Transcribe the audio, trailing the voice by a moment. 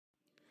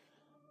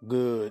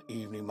Good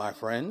evening, my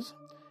friends,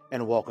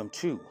 and welcome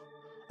to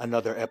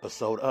another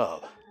episode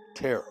of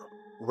Terror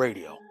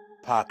Radio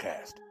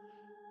Podcast.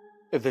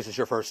 If this is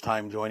your first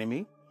time joining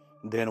me,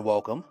 then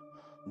welcome.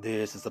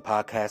 This is a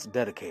podcast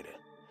dedicated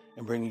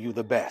in bringing you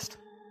the best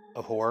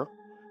of horror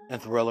and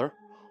thriller,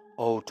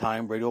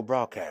 old-time radio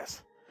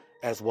broadcasts,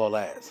 as well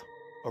as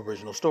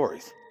original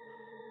stories.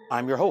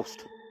 I'm your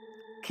host,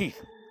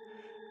 Keith,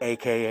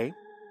 aka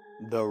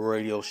The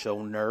Radio Show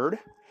Nerd,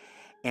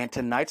 and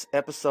tonight's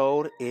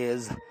episode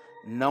is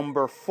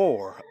number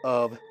 4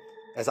 of,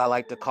 as I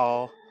like to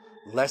call,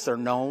 lesser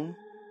known,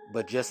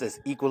 but just as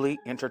equally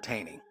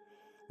entertaining.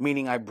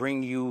 Meaning I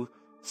bring you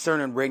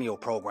certain radio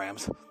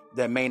programs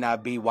that may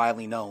not be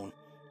widely known,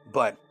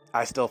 but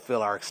I still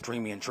feel are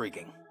extremely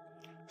intriguing.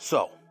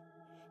 So,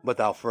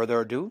 without further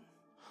ado,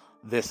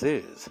 this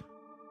is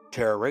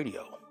Terror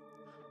Radio.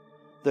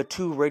 The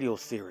 2 radio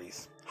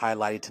series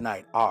highlighted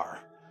tonight are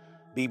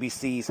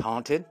BBC's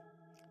Haunted,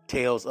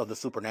 Tales of the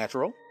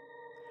Supernatural,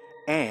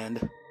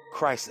 and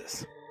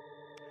Crisis.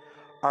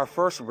 Our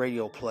first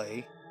radio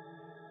play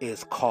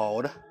is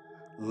called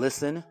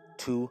Listen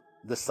to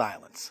the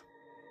Silence.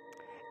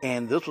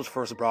 And this was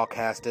first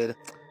broadcasted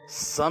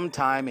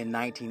sometime in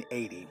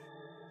 1980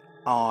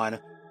 on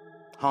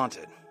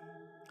Haunted.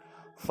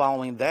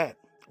 Following that,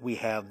 we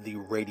have the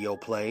radio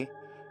play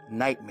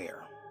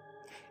Nightmare.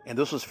 And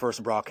this was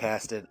first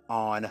broadcasted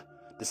on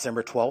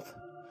December 12th,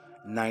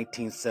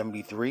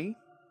 1973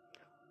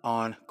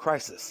 on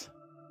Crisis.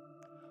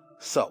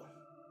 So,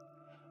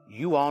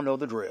 you all know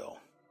the drill.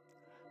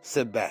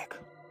 Sit back,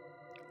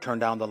 turn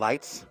down the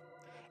lights,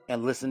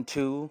 and listen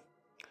to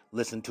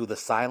the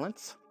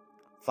silence,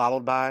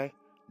 followed by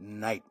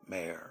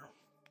Nightmare.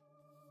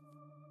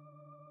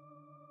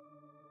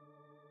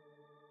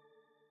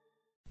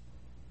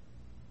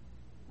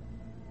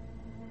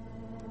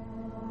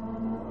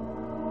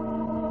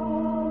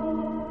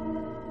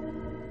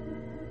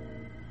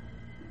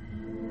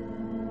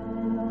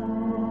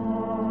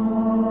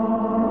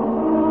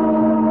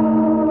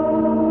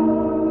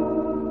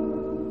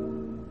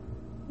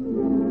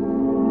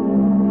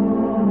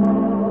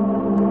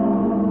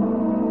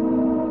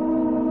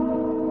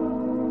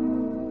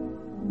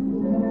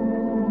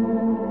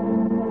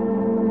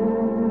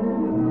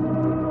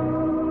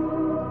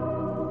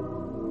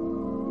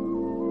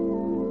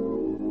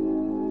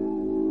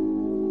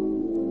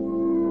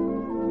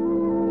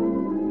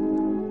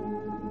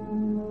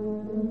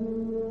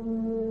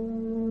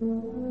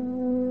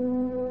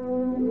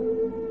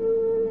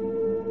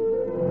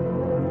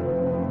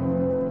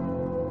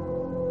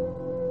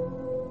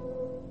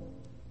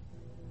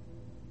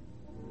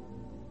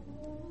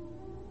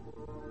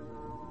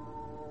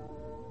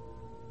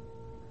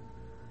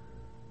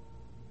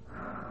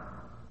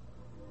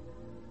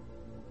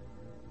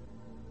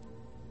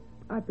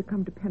 I've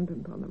become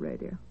dependent on the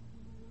radio.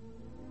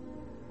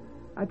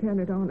 I turn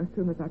it on as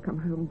soon as I come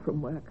home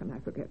from work, and I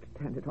forget to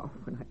turn it off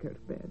when I go to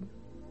bed.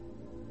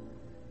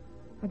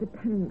 I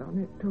depend on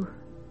it to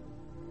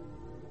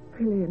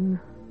fill in.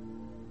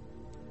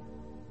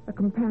 A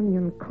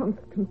companion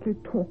constantly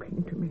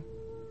talking to me,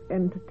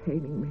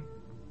 entertaining me.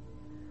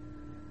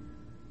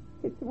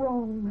 It's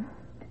wrong.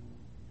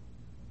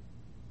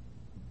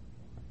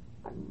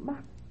 I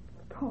must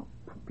stop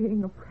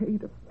being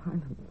afraid of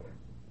silence.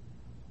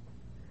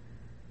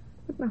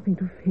 There's nothing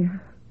to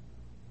fear.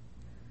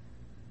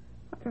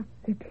 I'll just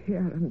sit here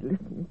and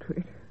listen to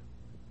it.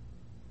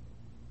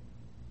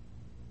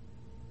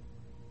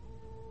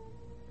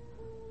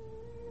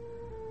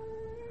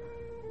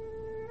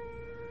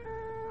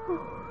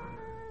 Oh,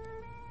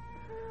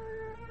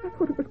 I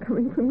thought it was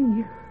coming for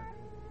me.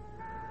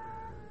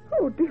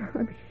 Oh, dear,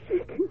 I'm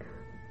shaking.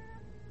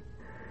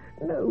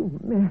 No,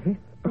 Mary,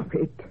 stop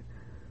it.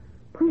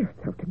 Pull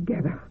yourself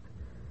together.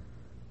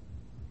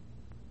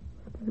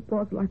 It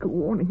was like a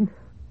warning.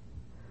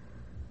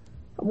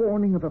 A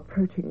warning of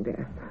approaching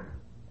death.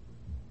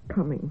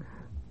 Coming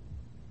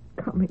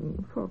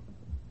for...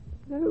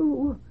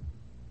 No.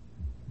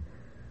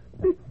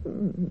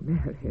 Listen,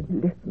 Mary,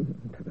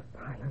 listen to the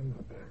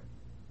silence.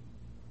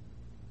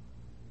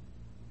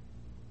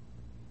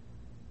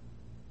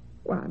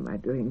 Why am I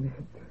doing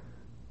this?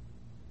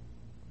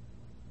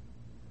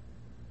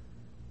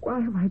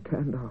 Why have I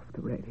turned off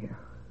the radio?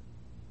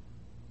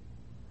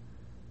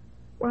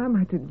 Why am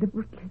I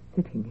deliberately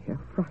sitting here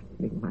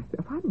frightening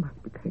myself? I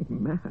must be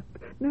going mad.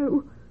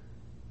 No.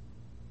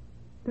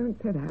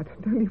 Don't say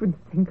that. Don't even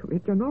think of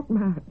it. You're not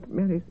mad,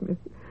 Mary Smith.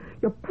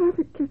 You're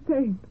perfectly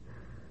sane.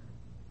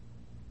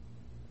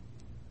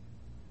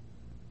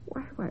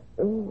 Why have I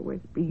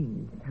always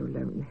been so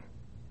lonely?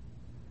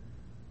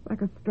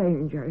 Like a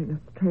stranger in a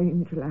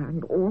strange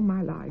land all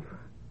my life.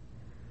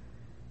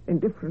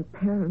 Indifferent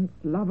parents,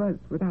 lovers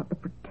without the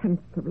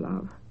pretense of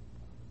love.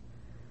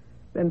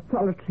 Then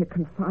solitary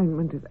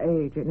confinement as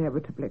age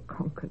inevitably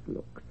conquers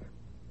looks.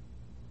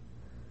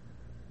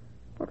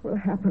 What will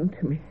happen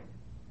to me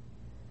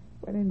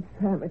when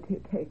infirmity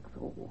takes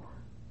all?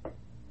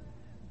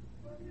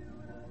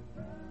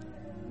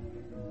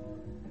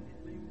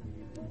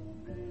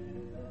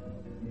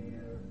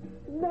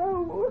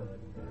 No!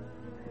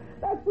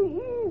 That's the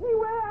easy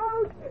way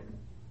out.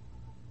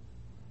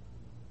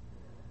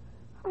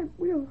 I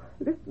will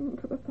listen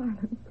to the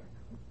silence.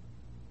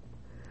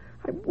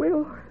 I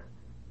will.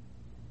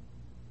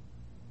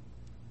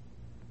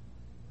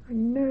 I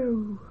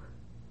know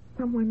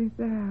someone is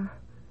there.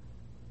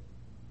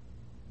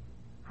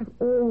 I've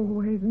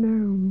always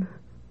known.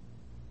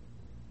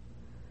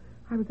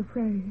 I was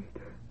afraid.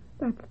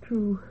 That's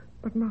true,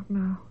 but not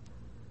now.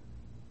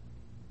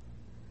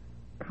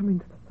 Come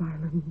into the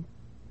silence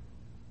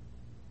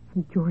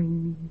and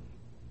join me.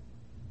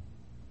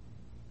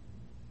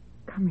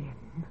 Come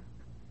in.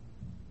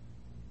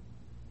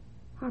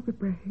 I'll be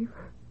brave.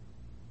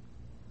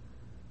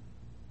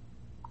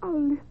 I'll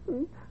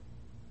listen.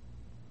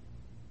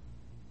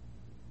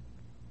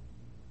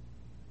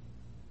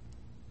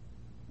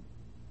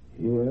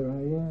 Here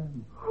I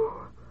am.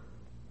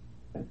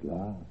 At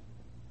last.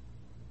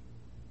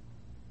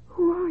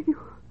 Who are you?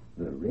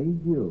 The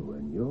radio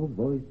and your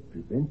voice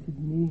prevented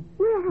me.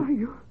 Where are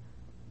you?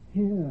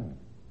 Here.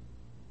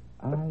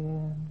 I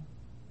am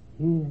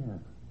here.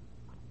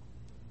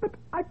 But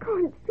I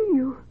can't see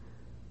you.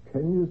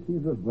 Can you see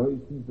the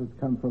voices that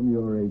come from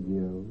your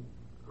radio?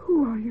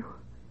 Who are you?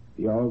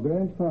 Your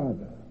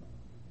grandfather.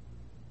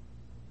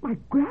 My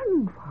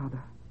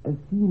grandfather. A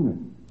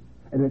seaman.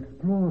 An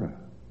explorer.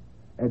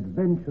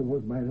 Adventure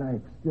was my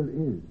life, still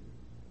is.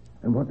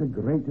 And what a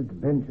great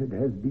adventure it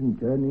has been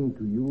turning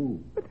to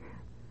you. But,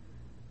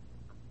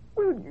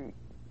 well,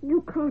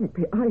 you can't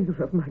be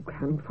either of my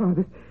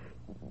grandfathers.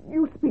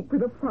 You speak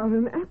with a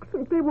foreign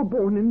accent. They were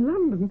born in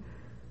London.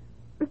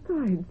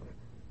 Besides,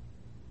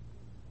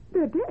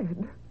 they're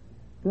dead.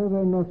 They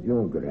were not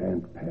your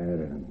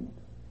grandparents.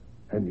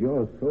 And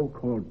your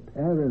so-called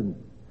parents.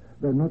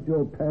 They're not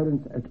your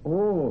parents at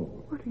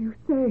all. What are you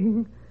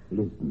saying?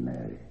 Listen,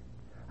 Mary.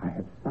 I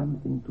have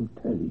something to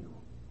tell you.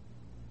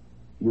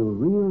 Your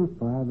real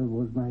father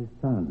was my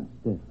son,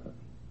 Stefan.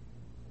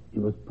 He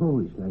was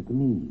Polish like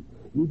me.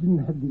 He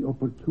didn't have the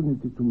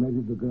opportunity to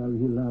marry the girl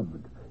he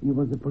loved. He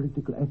was a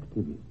political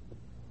activist.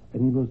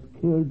 And he was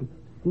killed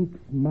 6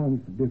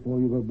 months before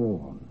you were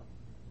born.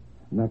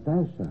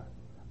 Natasha,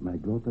 my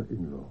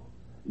daughter-in-law,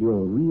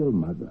 your real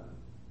mother,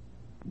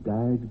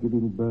 died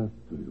giving birth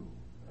to you.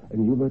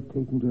 And you were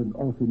taken to an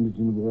orphanage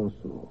in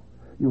Warsaw.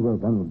 You were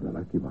one of the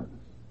lucky ones.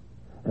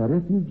 A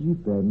refugee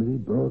family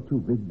brought you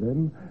with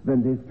them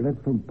when they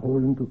fled from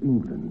Poland to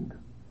England.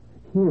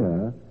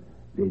 Here,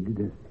 they did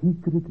a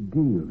secret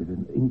deal with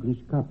an English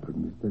couple,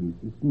 Mr. and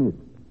Mrs. Smith,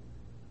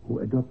 who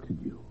adopted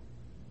you.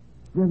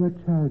 They were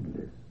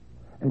childless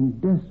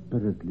and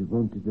desperately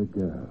wanted a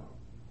girl.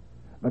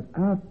 But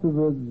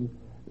afterwards,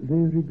 they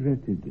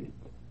regretted it.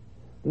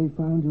 They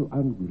found you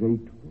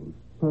ungrateful,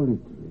 solitary,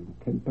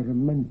 and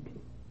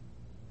temperamental.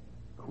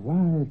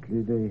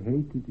 Quietly, they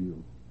hated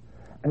you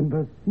and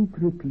were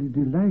secretly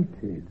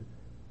delighted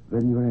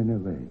when you ran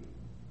away.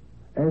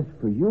 As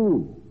for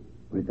you,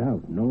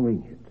 without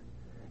knowing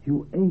it,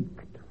 you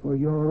ached for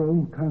your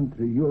own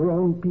country, your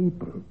own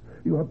people.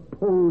 You are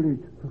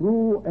Polish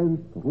through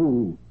and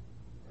through.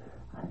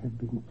 I have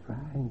been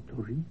trying to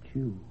reach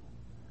you,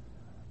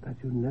 but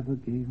you never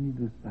gave me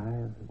the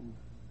silence,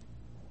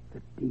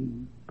 the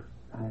deep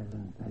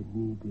silence I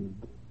needed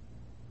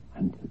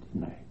until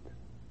tonight.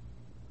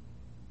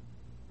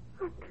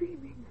 I'm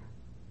dreaming.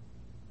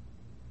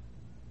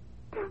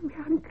 Tell me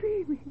I'm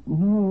dreaming.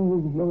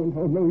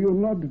 No, you're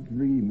not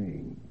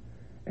dreaming.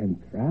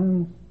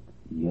 Entranced,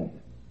 yes.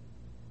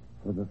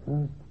 For the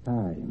first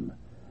time,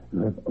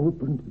 you have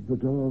opened the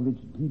door which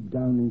deep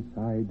down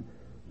inside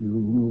you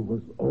knew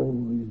was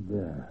always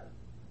there.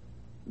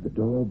 The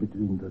door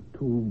between the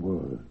two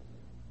worlds.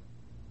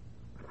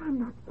 But I'm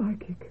not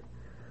psychic.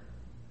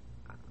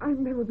 I've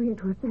never been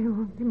to a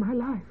seance in my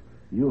life.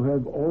 You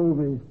have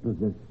always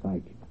possessed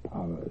psychic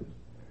powers,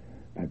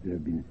 but you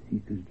have been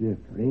secretly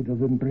afraid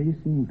of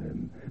embracing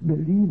them.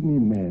 Believe me,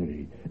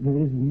 Mary, there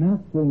is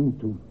nothing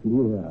to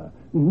fear.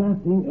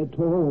 Nothing at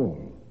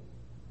all.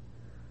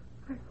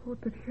 I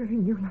thought that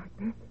hearing you like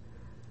this,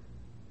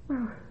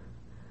 well,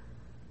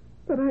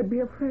 that I'd be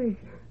afraid.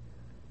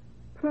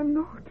 But I'm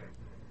not.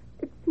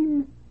 It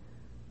seems,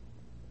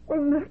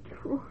 well,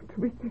 natural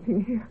to be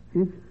sitting here.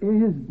 It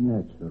is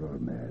natural,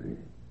 Mary.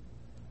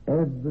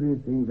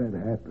 Everything that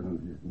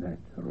happens is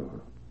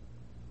natural.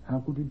 How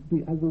could it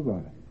be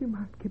otherwise? We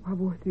must keep our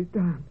voices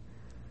down.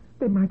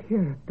 They might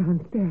hear us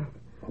downstairs.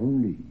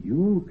 Only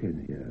you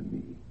can hear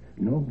me.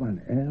 No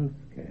one else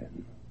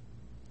can.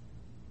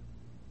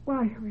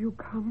 Why have you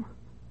come?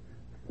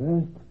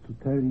 First,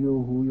 to tell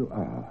you who you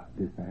are.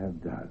 This I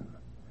have done.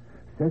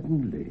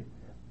 Secondly,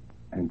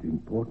 and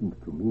important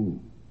to me,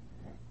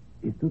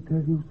 is to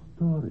tell you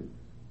stories.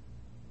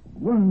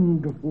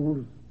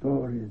 Wonderful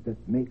stories that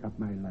make up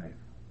my life.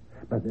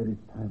 But there is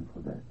time for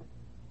that.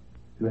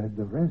 You have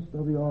the rest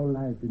of your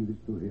life in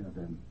which to hear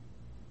them.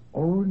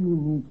 All you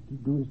need to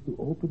do is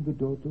to open the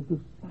door to the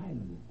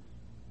silence,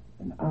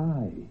 and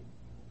I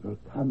will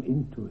come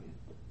into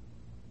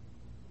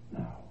it.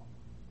 Now,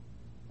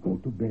 go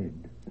to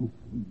bed and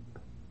sleep.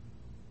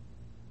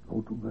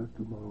 Go to work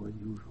tomorrow as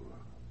usual.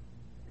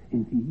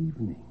 In the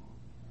evening,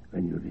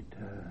 When you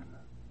return,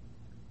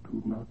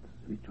 do not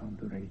switch on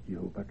the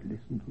radio, but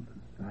listen to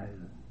the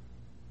silence.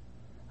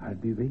 I'll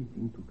be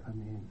waiting to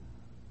come in.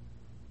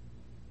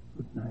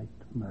 Good night,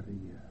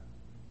 Maria.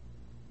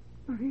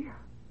 Maria?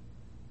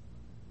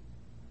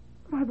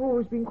 But I've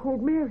always been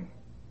called Mary.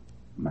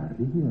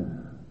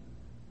 Maria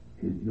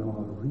is your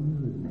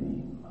real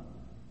name.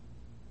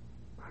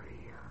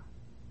 Maria.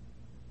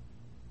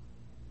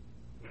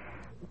 Yes.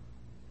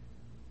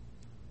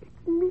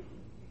 It's me.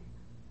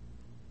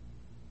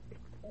 It's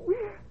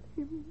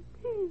really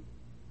me.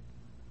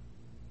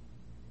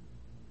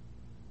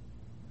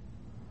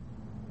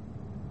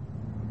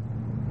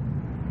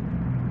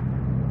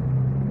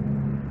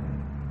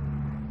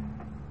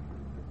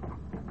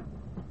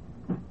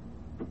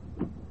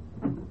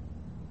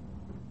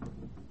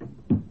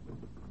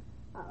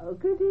 Oh,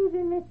 good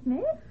evening, Miss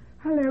Smith.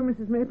 Hello,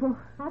 Mrs. Maple.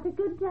 Had a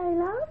good day,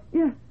 love?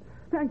 Yes,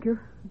 thank you.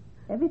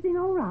 Everything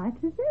all right,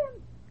 is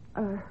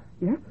it?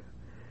 Yes.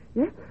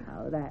 Yes.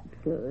 Oh, that's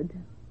good.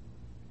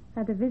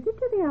 Had a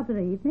visitor the other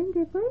evening,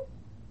 did we?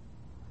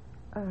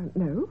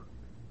 No.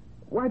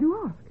 Why do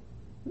you ask?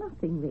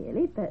 Nothing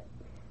really, but...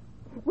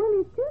 Well,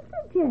 it's just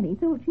that Jenny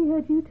thought she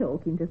heard you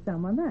talking to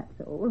someone,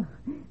 that's all.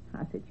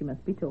 I said she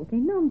must be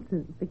talking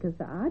nonsense, because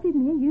I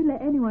didn't hear you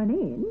let anyone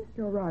in.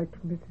 You're right,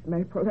 Mrs.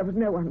 Maple. There was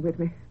no one with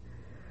me.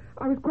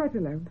 I was quite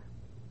alone.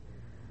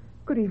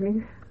 Good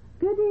evening.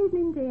 Good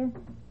evening, dear.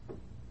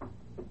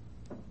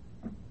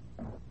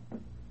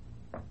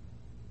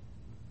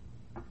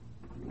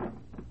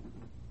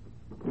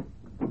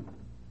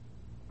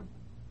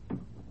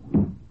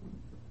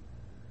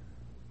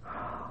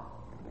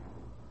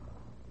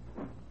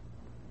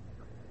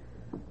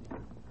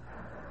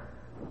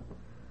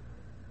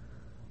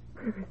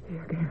 Privacy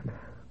again.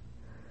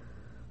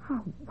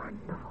 How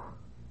wonderful.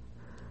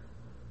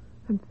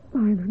 And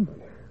silence.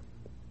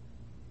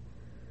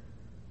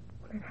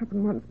 Will it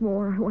happen once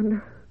more, I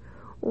wonder?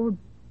 Or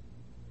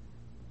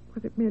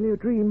was it merely a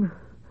dream?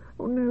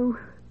 Oh, no.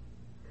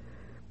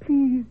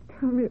 Please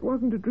tell me it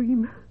wasn't a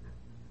dream.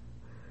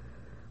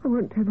 I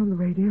won't turn on the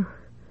radio.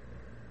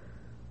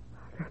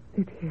 I'll just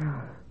sit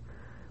here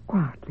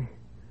quietly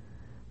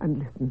and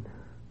listen.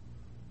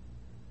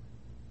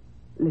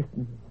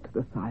 Listen to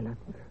the silence.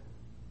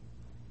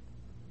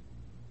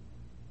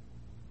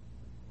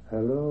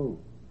 Hello,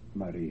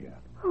 Maria.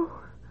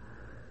 Oh,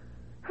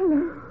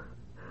 hello.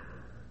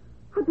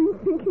 I've been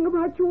thinking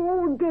about you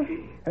all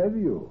day. Have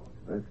you?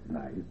 That's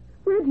nice.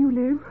 Where do you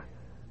live?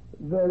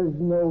 There is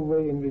no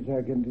way in which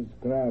I can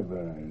describe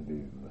where I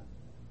live.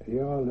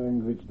 Your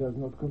language does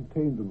not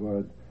contain the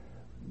word.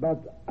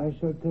 But I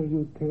shall tell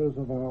you tales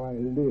of how I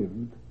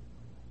lived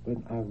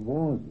when I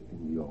was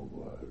in your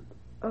world.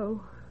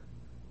 Oh,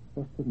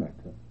 What's the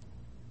matter?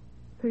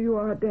 so you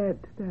are dead,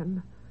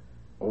 then?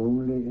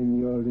 Only in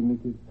your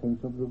limited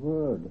sense of the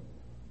word.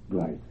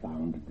 Do I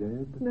sound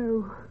dead?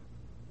 No,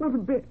 not a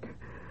bit.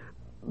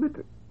 But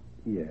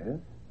Yes.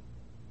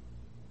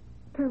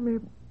 tell me,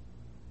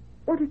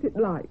 what is it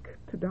like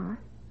to die?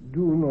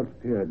 Do not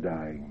fear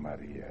dying,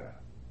 Maria.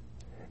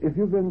 If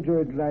you've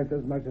enjoyed life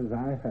as much as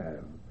I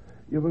have,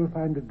 you will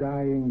find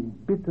dying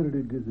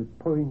bitterly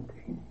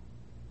disappointing.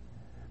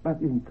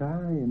 But in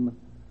time,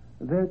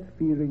 that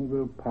feeling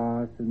will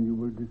pass and you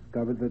will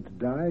discover that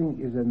dying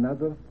is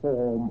another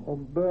form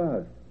of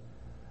birth,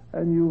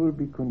 and you will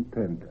be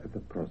content at the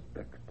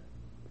prospect.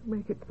 You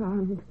make it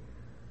sound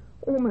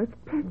almost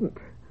pleasant.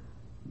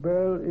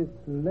 Well,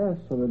 it's less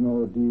of an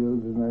ordeal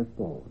than I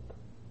thought.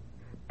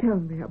 Tell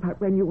me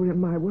about when you were in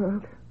my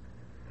world.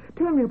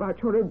 Tell me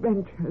about your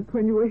adventures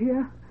when you were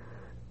here.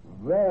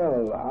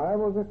 Well, I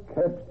was a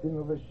captain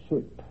of a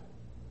ship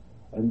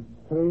and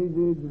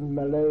traded in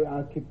Malay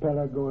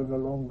archipelago and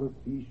along the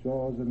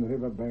seashores and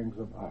riverbanks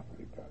of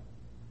Africa.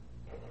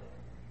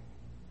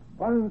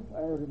 Once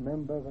I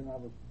remember when I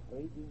was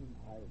trading in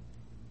Ireland.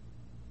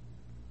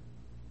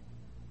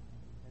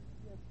 And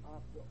yet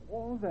after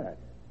all that,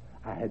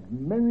 I had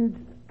managed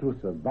to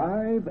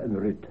survive and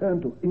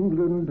return to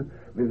England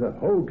with the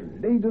hold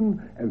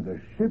laden and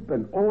the ship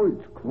and all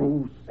its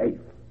crew safe.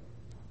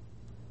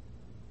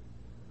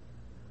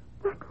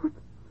 That was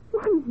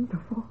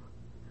wonderful.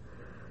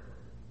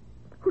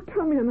 Oh,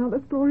 tell me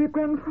another story,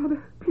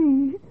 Grandfather,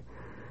 please.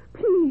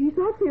 Please,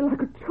 I feel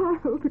like a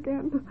child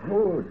again.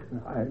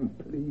 Good, I'm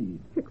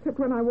pleased. Except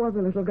when I was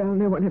a little girl,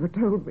 no one ever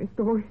told me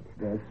stories.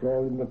 That's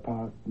all in the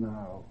past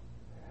now.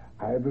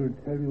 I will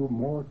tell you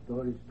more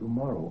stories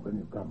tomorrow when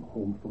you come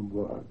home from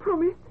work.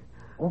 Promise?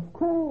 Of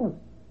course.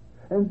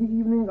 And the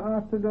evening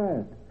after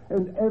that.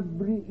 And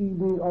every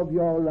evening of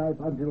your life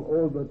until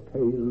all the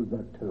tales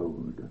are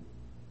told.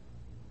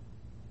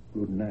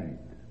 Good night,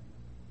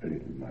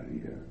 little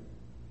Maria.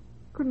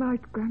 Good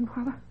night,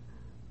 Grandfather.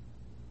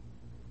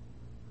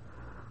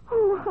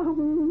 Oh, how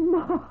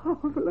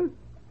marvelous.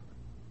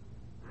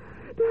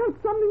 To have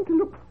something to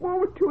look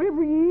forward to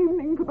every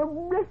evening for the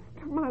rest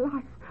of my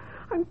life.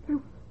 I'm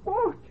so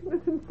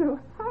fortunate and so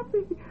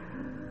happy.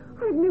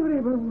 I've never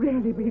ever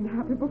really been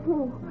happy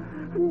before.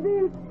 And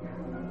this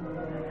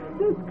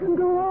can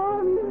go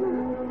on and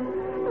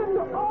on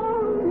and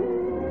on.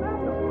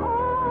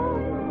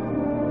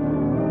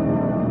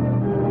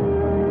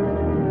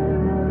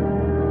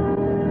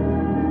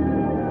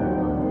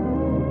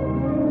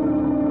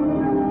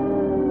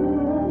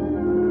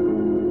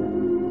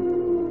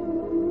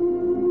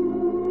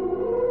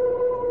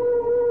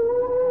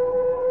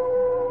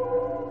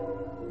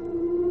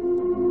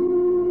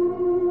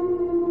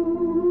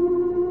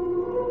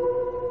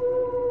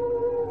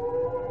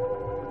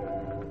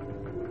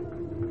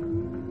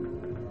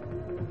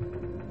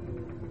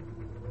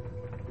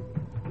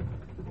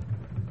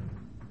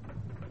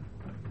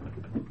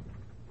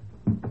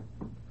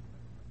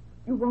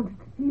 You wanted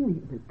to see me,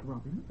 Mr.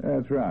 Robbins.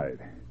 That's right.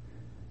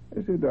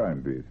 Sit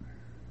down, please.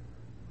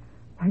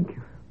 Thank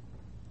you.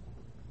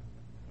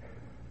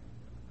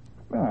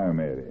 Now,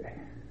 Mary,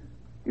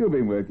 you've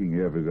been working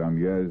here for some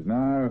years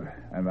now,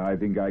 and I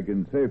think I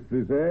can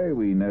safely say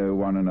we know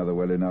one another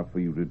well enough for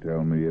you to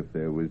tell me if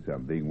there was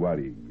something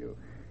worrying you.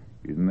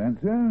 Isn't that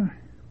so?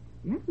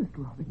 Yes,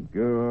 Mr. Robbins.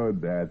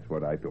 Good, that's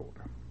what I thought.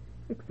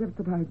 Except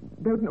that I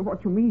don't know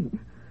what you mean.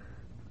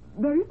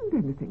 There isn't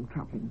anything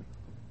troubling me.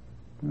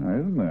 Oh,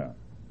 isn't there?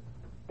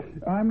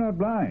 I'm not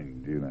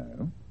blind, you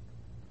know.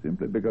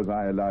 Simply because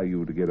I allow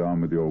you to get on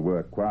with your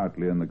work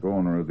quietly in the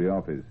corner of the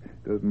office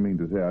doesn't mean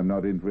to say I'm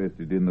not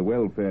interested in the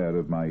welfare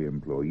of my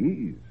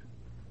employees.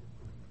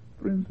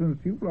 For instance,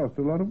 you've lost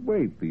a lot of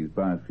weight these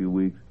past few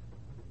weeks.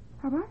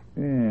 Have I?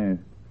 Yes.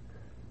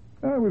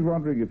 I was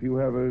wondering if you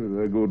have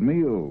a good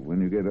meal when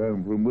you get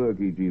home from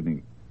work each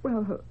evening.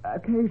 Well,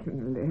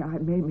 occasionally I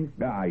may miss...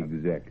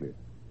 Exactly.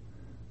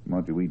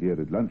 What you eat here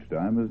at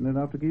lunchtime isn't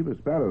enough to keep a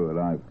sparrow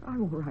alive.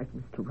 I'm all right,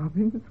 Mr.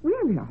 Robbins.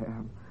 Really, I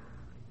am.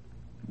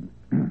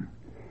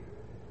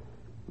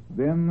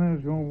 Then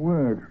there's your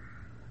work.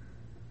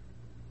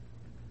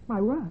 My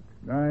work?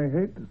 I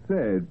hate to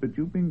say it, but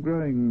you've been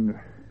growing,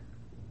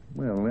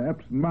 well,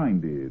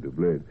 absent-minded of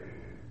late.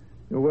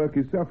 Your work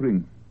is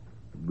suffering.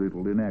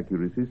 Little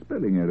inaccuracies,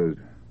 spelling errors.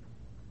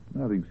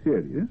 Nothing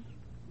serious,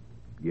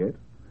 yet,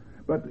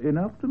 but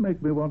enough to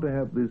make me want to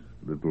have this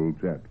little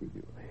chat with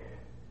you.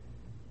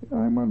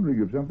 I'm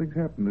wondering if something's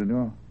happened in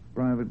your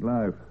private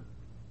life.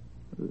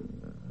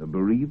 A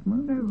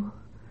bereavement?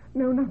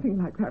 No,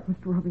 nothing like that,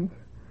 Mr. Robbins.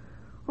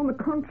 On the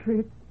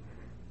contrary,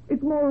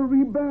 it's more a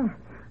rebirth.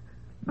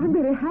 I'm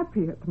very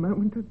happy at the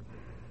moment.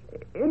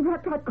 In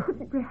fact, I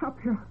couldn't be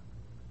happier.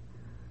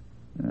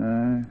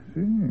 I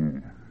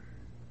see.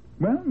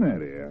 Well,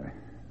 Mary,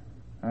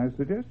 I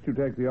suggest you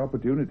take the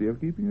opportunity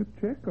of keeping a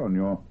check on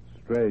your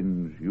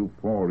strange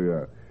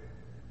euphoria.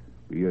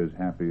 Be as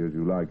happy as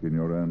you like in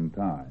your own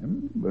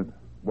time, but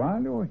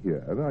while you're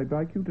here, I'd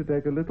like you to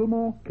take a little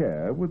more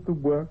care with the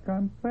work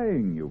I'm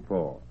paying you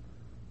for.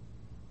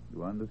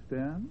 You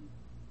understand?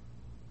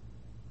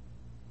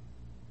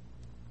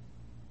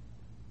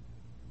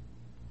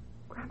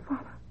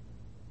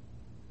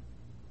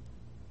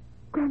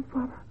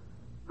 Grandfather,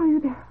 are you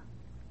there?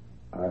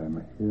 I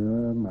am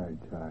here, my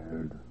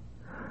child.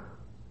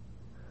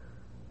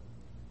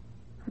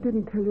 I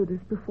didn't tell you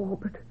this before,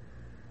 but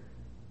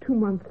 2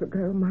 months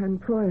ago, my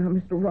employer,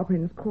 Mr.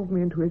 Robbins, called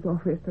me into his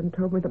office and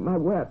told me that my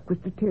work was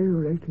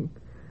deteriorating.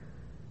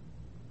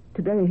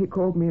 Today, he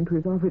called me into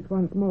his office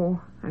once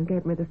more and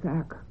gave me the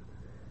sack.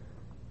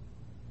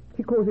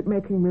 He calls it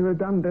making me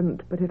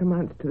redundant, but it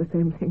amounts to the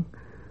same thing.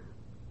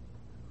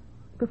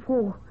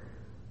 Before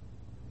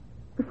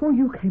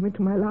you came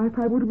into my life,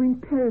 I would have been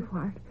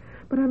terrified,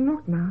 but I'm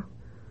not now.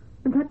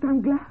 In fact,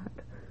 I'm glad.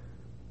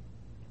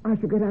 I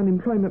shall get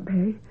unemployment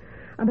pay,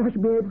 and I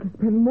shall be able to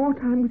spend more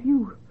time with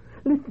you,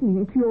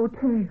 listening to your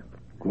tales.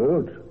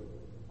 Good.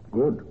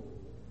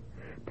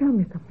 Tell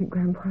me something,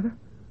 Grandfather.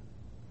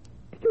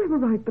 Did you ever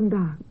write them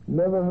down?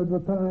 Never had the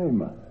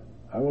time.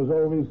 I was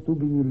always too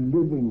busy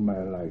living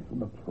my life,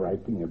 not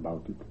writing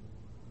about it.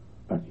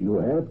 But you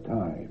have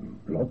time,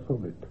 lots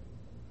of it.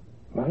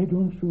 Why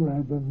don't you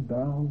write them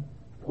down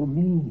for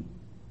me?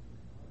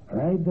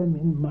 Write them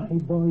in my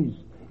voice.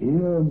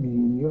 Hear me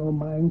in your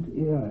mind's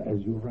ear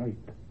as you write.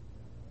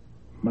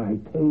 My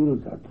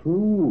tales are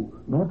true,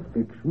 not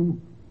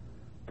fiction.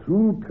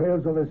 True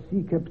tales of a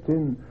sea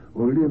captain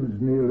who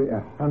lived nearly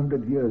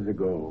 100 years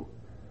ago.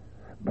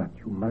 But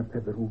you must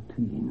have a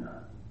routine.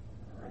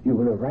 You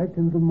will write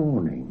in the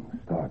morning,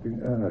 starting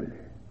early.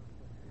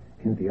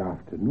 In the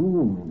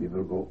afternoon, we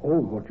will go over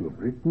what you've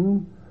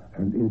written,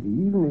 and in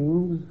the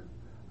evenings,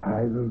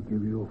 I will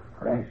give you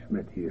fresh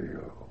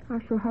material. I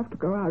shall have to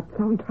go out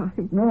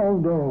sometime.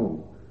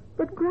 No.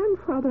 But,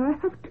 Grandfather, I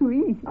have to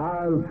eat.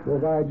 I'll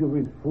provide you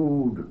with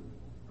food.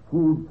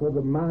 Food for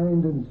the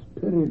mind and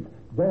spirit.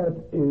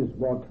 That is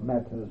what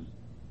matters.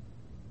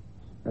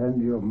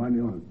 Spend your money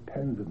on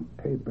pens and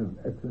paper and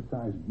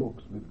exercise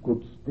books with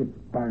good stiff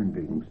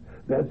bindings.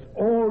 That's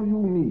all you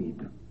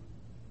need.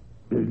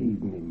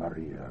 Believe me,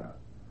 Maria,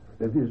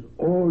 that is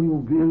all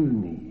you will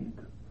need.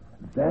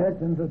 That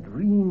and the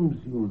dreams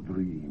you'll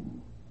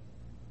dream.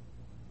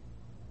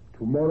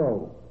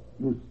 Tomorrow,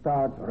 you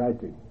start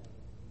writing.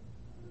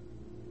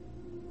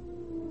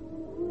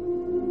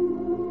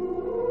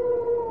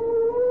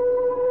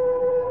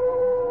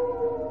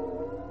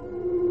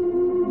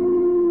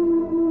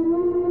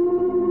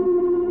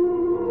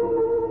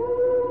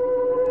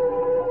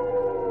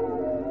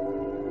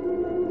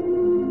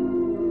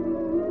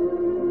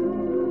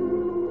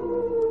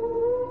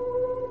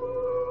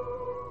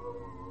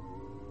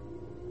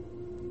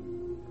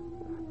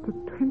 The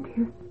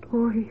 20th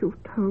story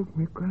you've told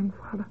me,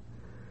 Grandfather.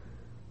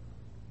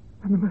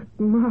 And the most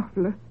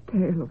marvelous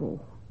tale of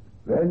all.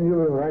 Then you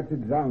will write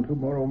it down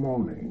tomorrow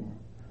morning,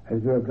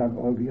 as you have done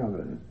all the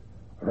others,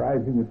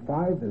 rising at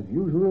 5 as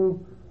usual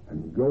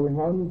and going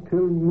on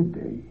till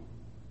midday.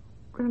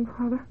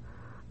 Grandfather,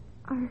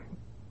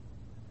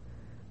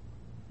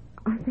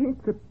 I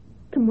think that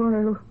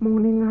tomorrow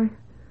morning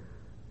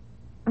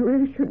I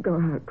really should go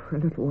out for a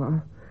little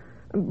while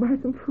and buy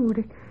some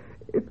food.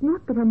 It's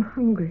not that I'm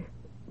hungry,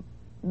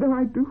 though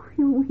I do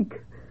feel weak.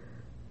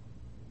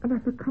 And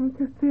I've become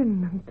so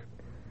thin and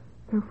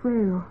so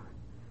frail.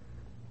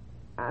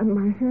 And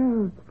my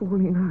hair is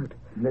falling out.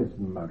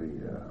 Listen,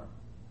 Maria.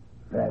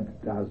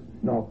 That does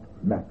not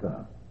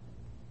matter.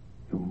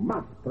 You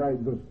must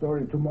write the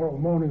story tomorrow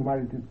morning while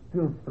it is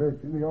still fresh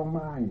in your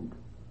mind.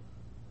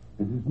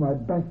 It is my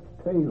best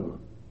tale.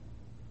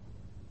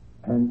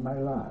 And my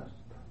last.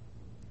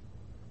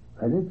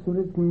 When it's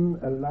written,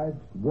 a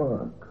life's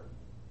work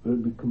will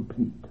be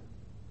complete.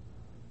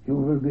 You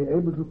will be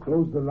able to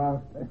close the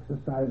last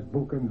exercise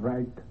book and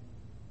write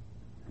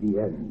the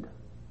end.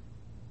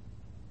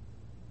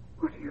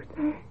 What do you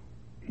say?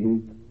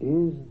 It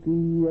is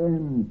the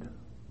end,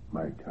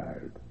 my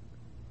child.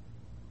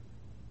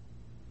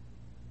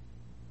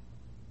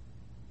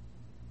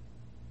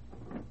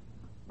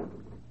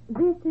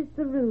 This is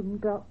the room,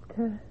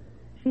 Doctor.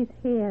 She's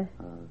here.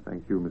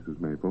 Thank you, Mrs.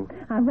 Maple.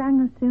 I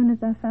rang as soon as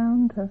I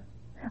found her.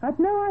 I'd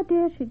no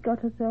idea she'd got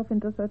herself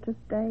into such a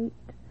state.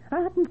 I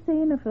hadn't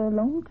seen her for a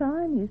long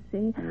time, you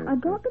see. Yes, I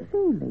got the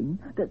feeling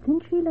that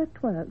since she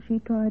left work, she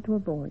tried to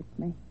avoid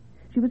me.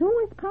 She was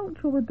always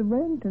punctual with the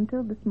rent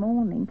until this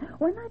morning.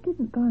 When I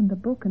didn't find the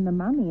book and the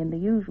money in the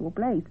usual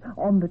place,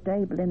 on the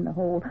table in the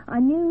hall, I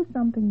knew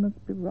something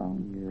must be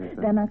wrong. Yes,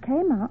 Then I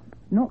came up,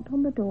 knocked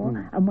on the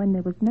door, and when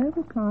there was no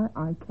reply,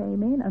 I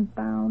came in and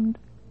found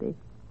this.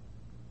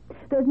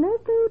 There's no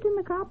food in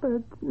the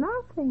cupboard,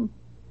 nothing.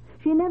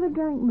 She never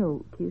drank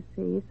milk, you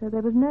see, so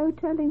there was no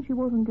telling she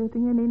wasn't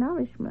getting any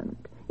nourishment.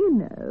 You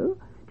know,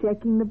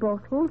 checking the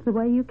bottles the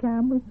way you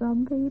can with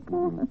some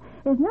people.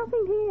 There's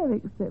nothing here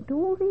except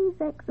all these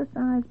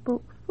exercise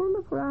books full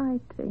of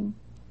writing.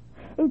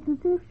 It's as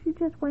if she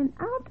just went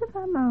out of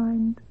her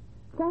mind,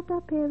 sat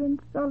up here in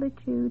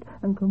solitude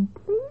and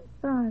complete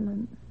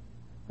silence,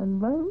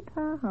 and wrote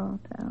her heart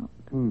out.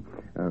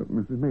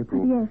 Mrs.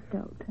 Maple. Yes,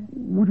 Doctor.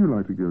 Would you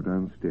like to go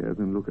downstairs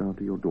and look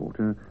after your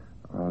daughter?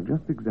 I'll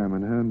just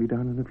examine her and be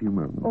down in a few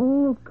moments.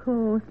 Oh, of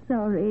course,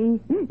 sorry.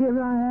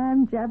 Here I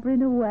am,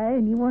 jabbering away,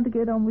 and you want to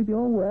get on with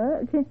your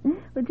work.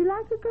 Would you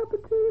like a cup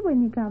of tea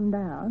when you come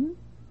down?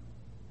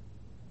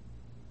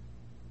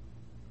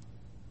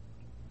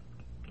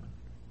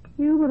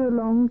 You were a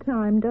long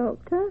time,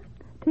 Doctor.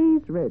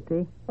 Tea's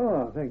ready.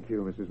 Oh, thank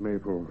you, Mrs.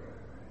 Maple.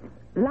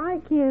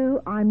 Like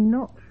you, I'm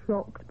not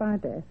shocked by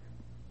death.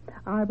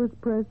 I was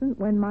present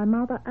when my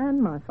mother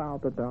and my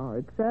father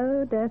died,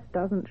 so death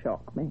doesn't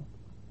shock me.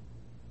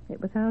 It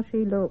was how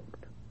she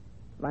looked,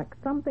 like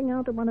something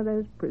out of one of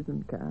those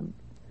prison camps.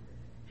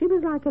 She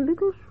was like a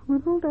little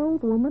shriveled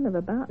old woman of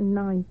about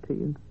 90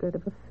 instead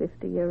of a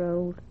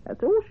 50-year-old.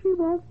 That's all she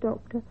was,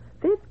 Doctor.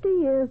 50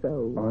 years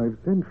old. I've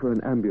sent for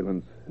an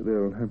ambulance.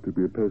 There'll have to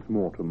be a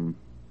post-mortem.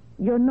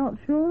 You're not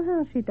sure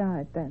how she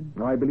died, then?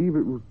 I believe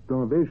it was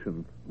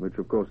starvation, which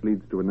of course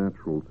leads to a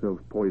natural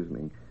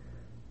self-poisoning.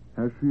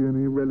 Has she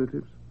any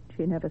relatives?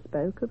 She never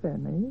spoke of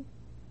any.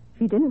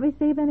 She didn't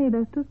receive any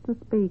letters to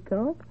speak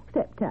of,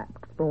 except tax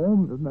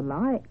forms and the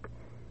like.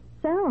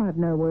 So I've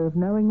no way of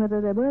knowing whether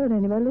there were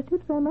any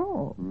relatives or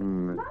not.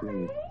 I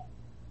see.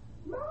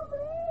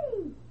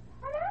 Mommy!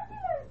 An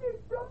ambulance is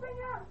stopping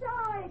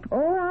outside!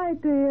 All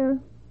right, dear.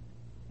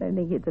 They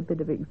think it's a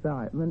bit of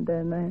excitement,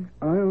 don't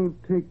they? I'll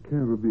take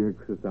care of the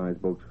exercise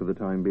books for the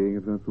time being,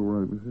 if that's all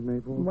right, Mrs.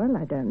 Maple. Well,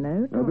 I don't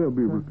know, Now, they'll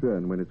be Doctor.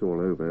 returned when it's all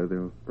over.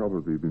 They'll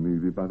probably be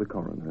needed by the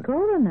coroner.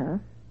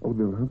 Coroner? Oh,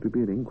 there'll have to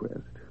be an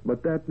inquest.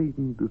 But that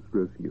needn't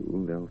distress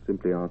you. They'll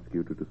simply ask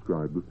you to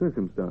describe the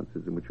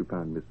circumstances in which you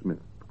found Miss Smith.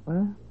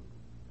 Well,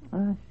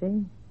 I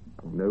see.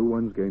 No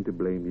one's going to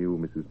blame you,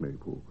 Mrs.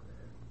 Maple.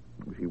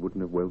 She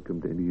wouldn't have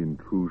welcomed any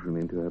intrusion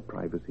into her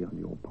privacy on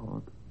your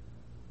part.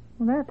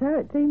 Well, that's how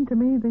it seemed to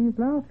me these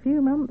last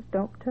few months,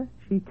 Doctor.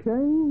 She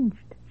changed.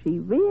 She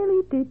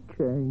really did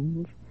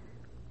change.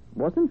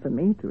 Wasn't for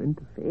me to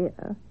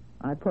interfere.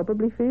 I'd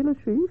probably feel as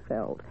she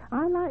felt.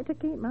 I like to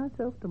keep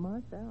myself to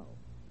myself.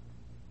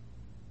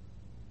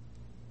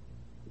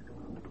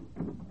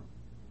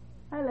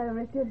 Hello,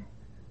 Richard.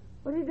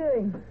 What are you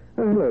doing?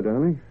 Hello,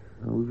 darling.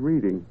 I was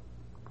reading.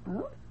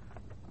 Oh?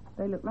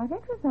 They look like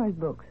exercise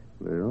books.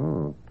 They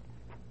are.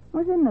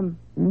 What's in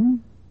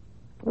them?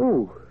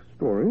 Oh,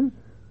 stories.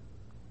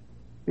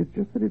 It's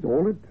just that it's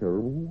all a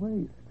terrible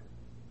waste.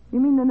 You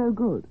mean they're no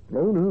good?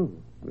 Oh, no.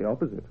 The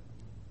opposite.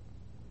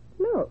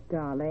 Look,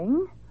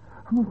 darling.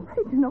 I'm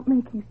afraid they're not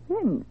making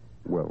sense.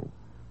 Well,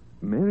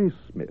 Mary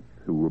Smith,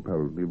 who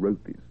apparently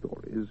wrote these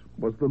stories,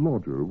 was the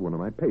lodger of one of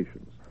my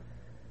patients.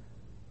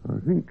 I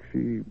think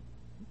she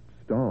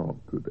starved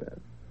to death.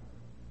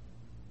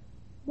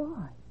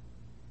 Why?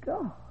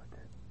 God.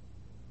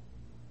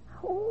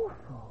 How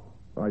awful.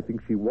 I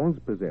think she was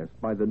possessed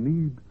by the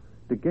need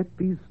to get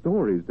these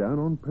stories down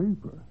on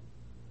paper.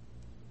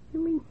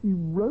 You mean she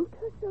wrote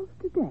herself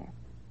to death?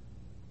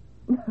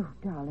 No,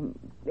 darling,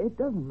 it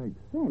doesn't make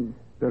sense.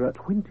 There are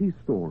 20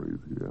 stories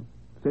here,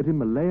 set in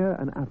Malaya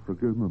and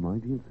Africa in the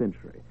 19th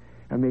century,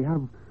 and they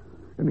have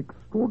an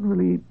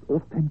extraordinarily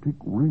authentic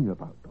ring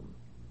about them.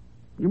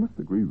 You must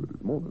agree that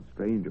it's more than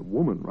strange a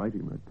woman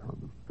writing that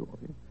kind of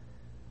story.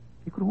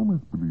 You could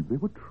almost believe they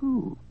were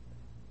true.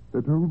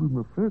 They're told in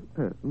the first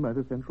person by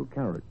the central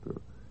character,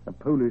 a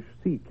Polish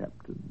sea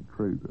captain,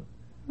 trader.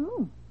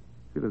 Oh.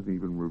 She doesn't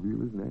even reveal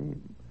his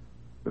name.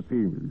 But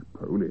seeing that he's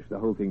Polish, the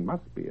whole thing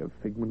must be a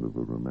figment of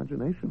her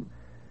imagination.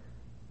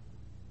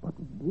 But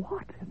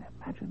what an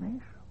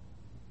imagination!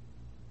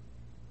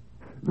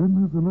 Then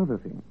there's another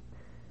thing.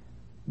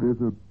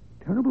 There's a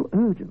terrible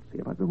urgency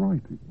about the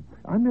writing.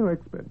 I'm no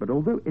expert, but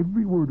although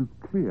every word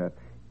is clear,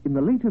 in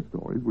the later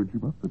stories, when she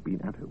must have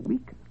been at her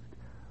weakest,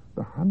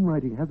 the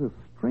handwriting has a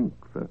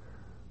strength, a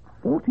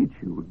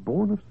fortitude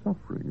born of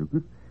suffering, as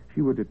if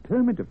she were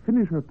determined to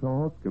finish her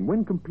task, and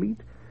when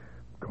complete,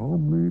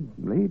 calmly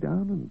lay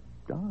down and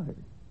die.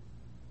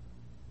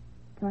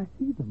 Can I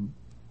see them?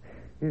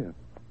 Here.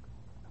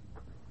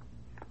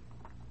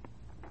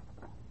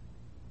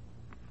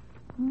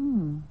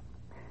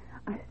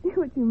 I see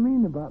what you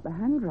mean about the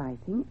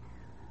handwriting.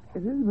 It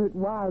is a bit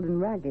wild and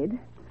ragged.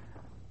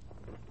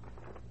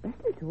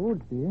 Especially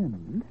towards the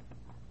end.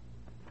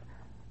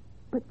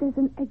 But there's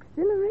an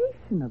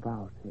exhilaration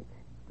about it.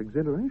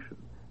 Exhilaration?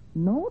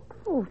 Not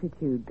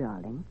fortitude,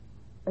 darling.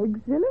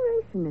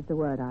 Exhilaration is the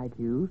word I'd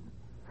use.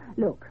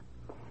 Look,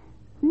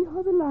 see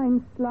how the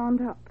lines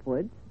slant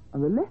upwards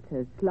and the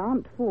letters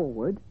slant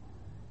forward?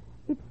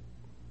 It's,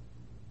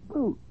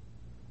 well,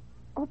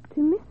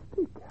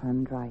 optimistic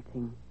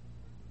handwriting.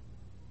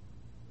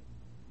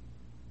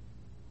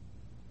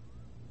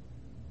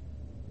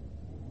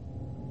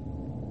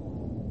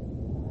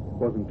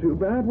 Wasn't too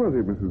bad, was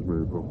it, Mrs.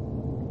 Maple?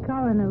 The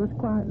coroner was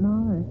quite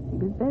nice.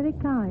 He was very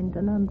kind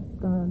and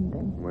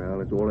understanding. Well,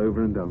 it's all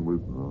over and done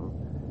with.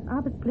 I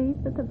was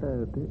pleased with the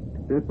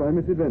verdict. Death by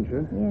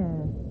misadventure?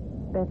 Yes.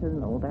 Better than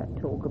all that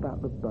talk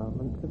about the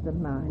balance of the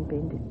mind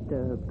being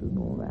disturbed and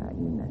all that,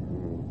 you know.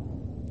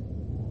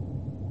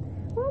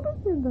 What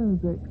was in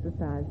those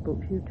exercise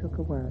books you took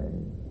away?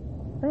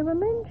 They were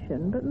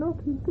mentioned, but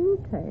not in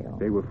detail.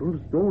 They were full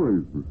of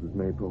stories, Mrs.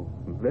 Maple.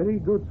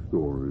 Very good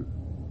stories.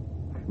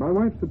 My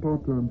wife's a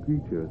part-time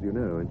teacher, as you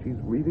know, and she's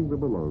reading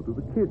them aloud to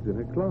the kids in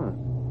her class.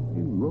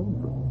 She loves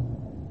them.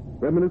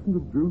 Reminiscent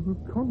of Joseph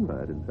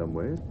Conrad in some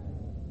ways.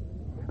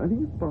 I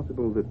think it's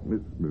possible that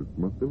Miss Smith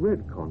must have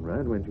read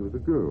Conrad when she was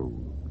a girl,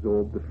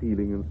 absorbed the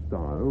feeling and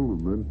style,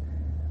 and then,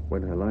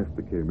 when her life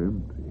became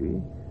empty,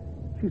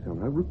 she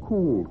somehow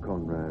recalled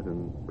Conrad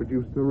and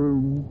produced her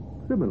own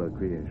similar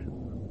creations.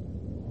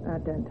 I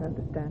don't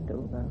understand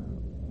all that.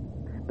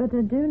 But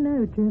I do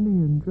know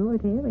Jenny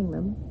enjoyed hearing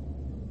them.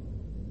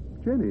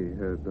 Jenny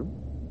heard them.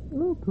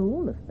 Not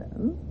all of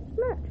them.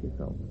 Snatches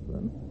of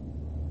them.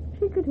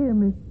 She could hear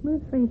Miss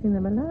Smith reading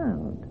them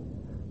aloud.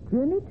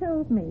 Jenny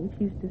told me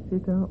she used to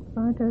sit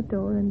outside her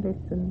door and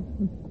listen.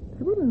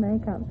 She wouldn't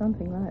make up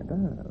something like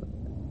that.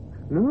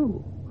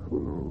 No.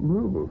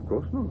 No, of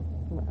course not.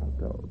 Well,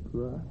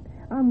 Doctor,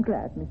 I'm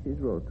glad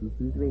Mrs. Rogers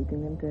is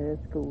reading them to her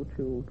school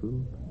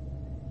children.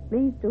 At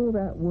least all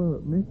that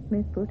work Miss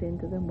Smith put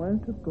into them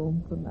won't have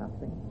gone for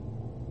nothing.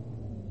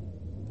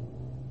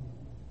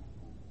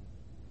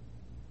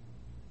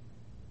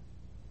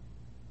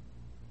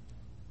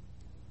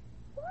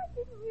 Why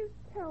didn't you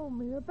tell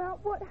me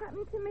about what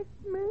happened to Miss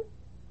Smith?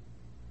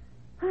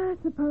 I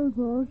suppose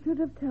I should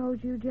have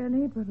told you,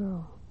 Jenny, but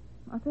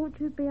I thought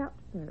you'd be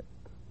upset.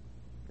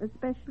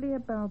 Especially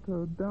about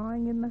her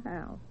dying in the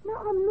house. No,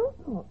 I'm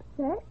not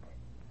upset.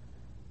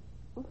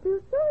 I feel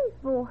sorry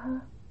for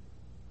her.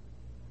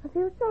 I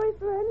feel sorry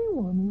for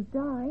anyone who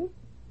dies.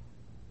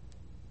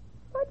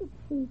 Why did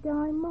she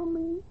die,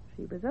 Mummy?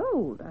 She was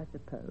old, I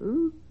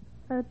suppose.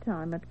 Her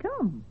time had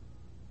come.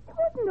 She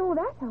wasn't all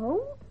that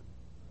old.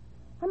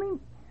 I mean,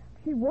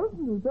 she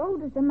wasn't as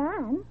old as a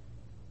man.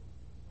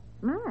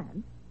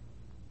 Man?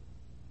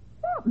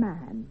 What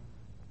man?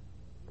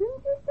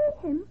 Didn't you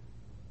see him?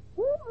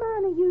 What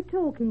man are you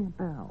talking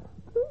about?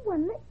 The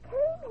one that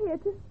came here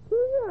to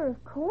see her,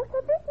 of course,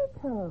 a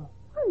visitor.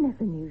 I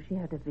never knew she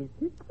had a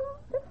visitor.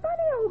 The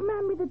funny old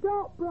man with the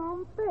dark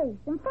brown face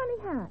and funny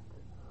hat.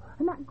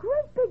 And that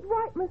great big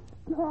white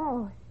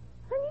moustache.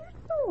 And you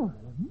saw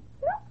him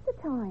lots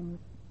of times.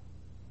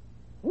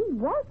 He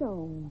was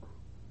old.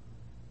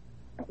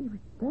 But he was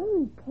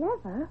very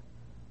clever.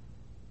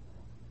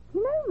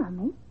 You know,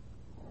 Mummy,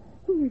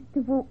 he used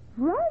to walk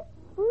right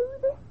through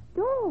this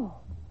door.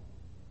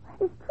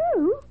 It's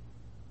true,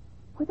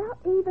 without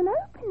even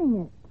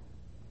opening it.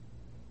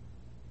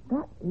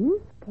 That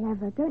is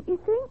clever, don't you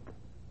think?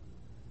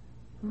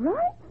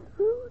 Right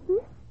through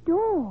this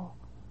door.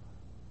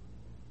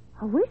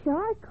 I wish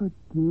I could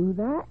do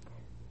that.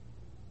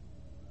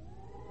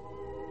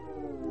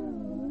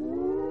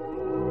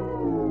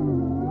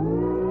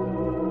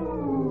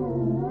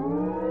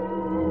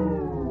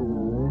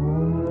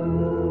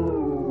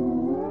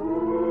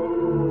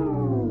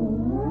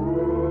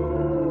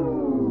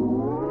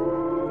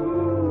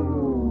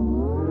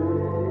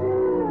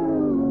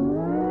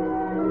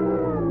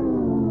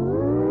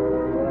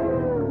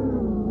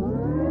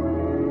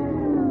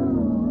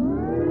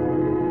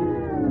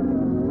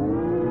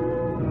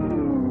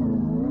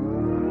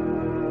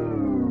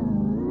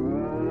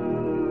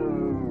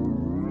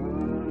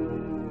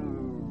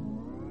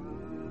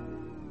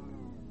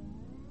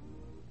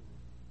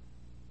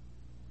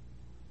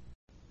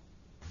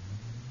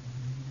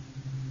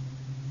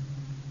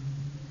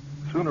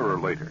 Sooner or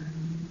later,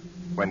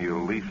 when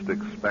you least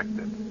expect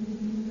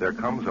it, there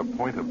comes a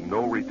point of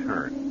no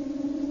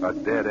return, a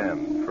dead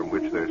end from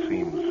which there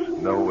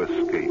seems no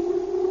escape,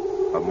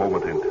 a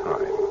moment in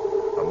time,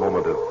 a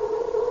moment of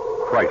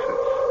crisis.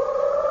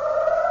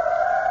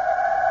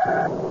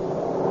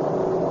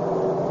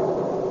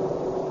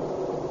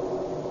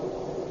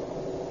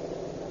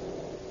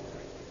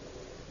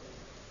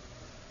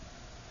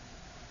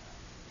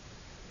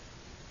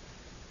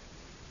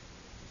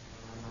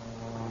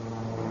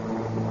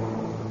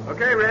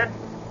 Okay, Red.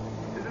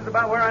 This is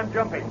about where I'm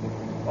jumping.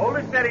 Hold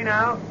it steady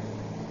now.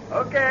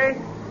 Okay.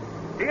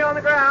 Be on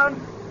the ground.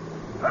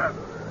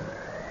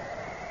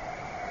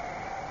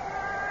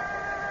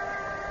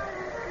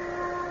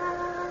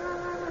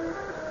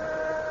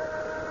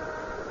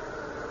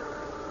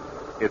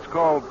 It's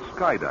called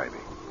skydiving,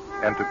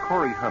 and to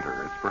Corey Hunter,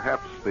 it's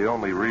perhaps the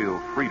only real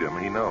freedom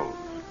he knows.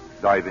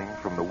 Diving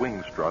from the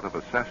wing strut of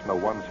a Cessna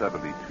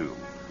 172,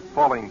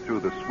 falling through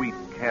the sweet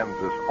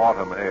Kansas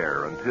autumn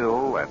air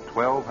until, at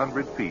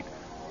 1,200 feet,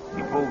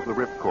 he pulls the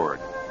ripcord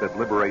that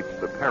liberates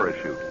the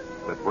parachute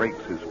that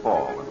breaks his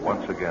fall and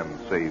once again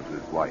saves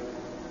his life.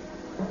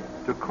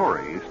 To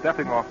Corey,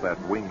 stepping off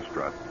that wing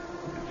strut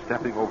is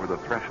stepping over the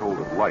threshold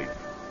of life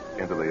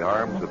into the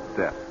arms of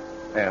death,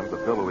 and the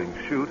billowing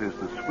chute is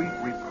the sweet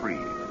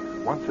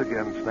reprieve, once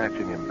again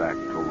snatching him back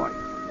to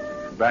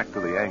life, back to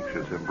the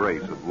anxious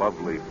embrace of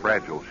lovely,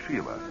 fragile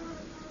Sheila,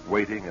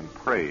 waiting and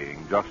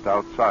praying just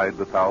outside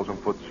the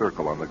 1,000-foot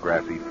circle on the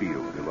grassy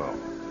field below.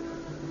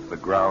 The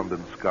ground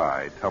and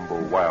sky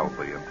tumble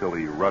wildly until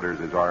he rudders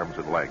his arms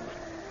and legs,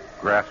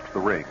 grasps the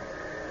ring,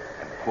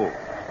 and pulls.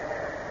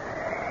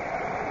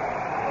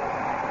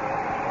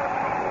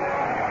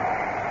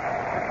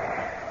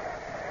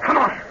 Come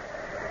on!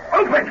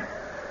 Open!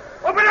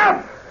 Open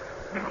up!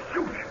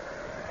 Shoot!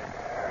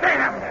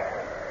 Damn!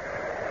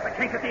 I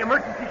can't get the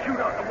emergency chute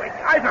out the way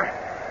either.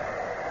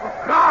 Oh,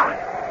 God!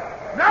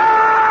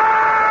 No!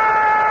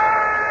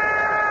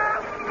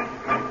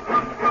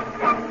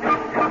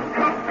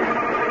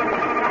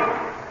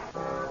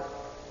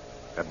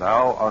 And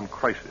now on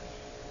Crisis,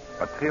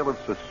 a tale of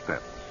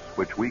suspense,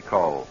 which we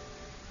call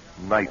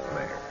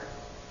Nightmare.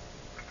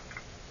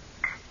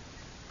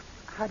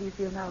 How do you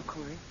feel now,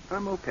 Corey?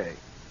 I'm okay.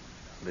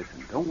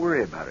 Listen, don't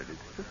worry about it.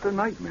 It's just a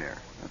nightmare,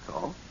 that's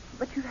all.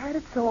 But you've had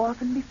it so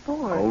often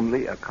before.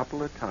 Only a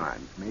couple of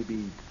times,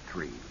 maybe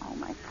 3. Oh,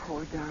 my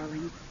poor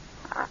darling.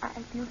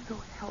 I feel so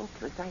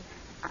helpless.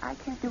 I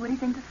can't do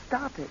anything to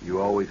stop it.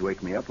 You always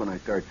wake me up when I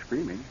start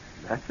screaming.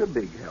 That's a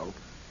big help,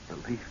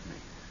 believe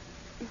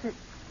me.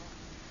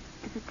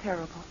 Is it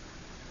terrible?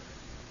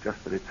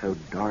 Just that it's so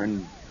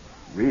darn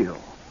real.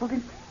 Well,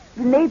 then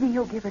maybe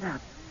you'll give it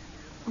up.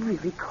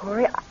 Really,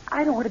 Corey,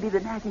 I don't want to be the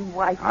nagging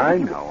wife. I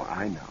know.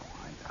 I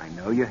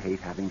know you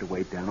hate having to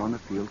wait down on the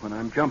field when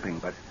I'm jumping,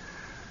 but,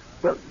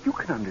 well, you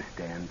can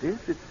understand this.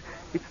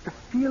 It's the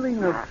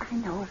feeling of... I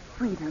know, of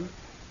freedom.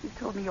 You've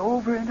told me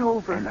over and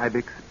over. And I've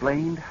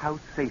explained how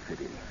safe it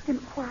is. Then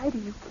why do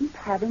you keep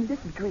having this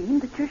dream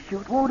that your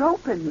chute won't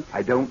open?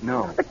 I don't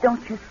know. But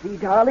don't you see,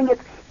 darling,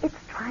 it's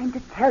trying to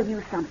tell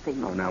you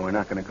something. Oh, now we're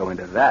not going to go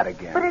into that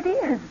again. But it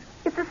is.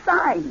 It's a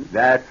sign.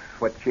 That's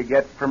what you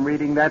get from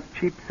reading that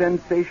cheap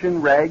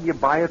sensation rag you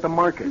buy at the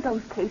market.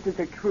 Those cases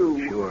are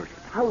true. Sure.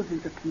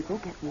 Thousands of people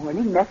get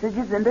warning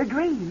messages in their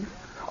dreams.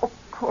 Oh,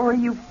 Corey,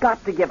 you've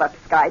got to give up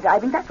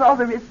skydiving. That's all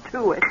there is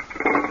to it.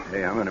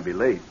 Hey, I'm going to be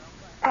late.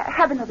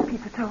 Have another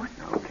piece of toast.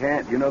 No,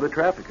 can't. You know the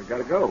traffic. I've got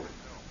to go.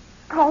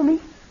 Call me.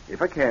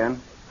 If I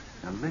can.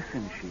 Now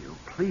listen, Sheila,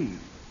 please.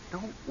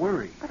 Don't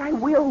worry. But I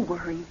will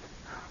worry.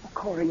 Oh,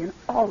 Corey, in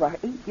all our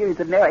 8 years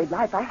of married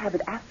life, I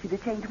haven't asked you to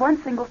change one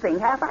single thing,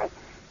 have I?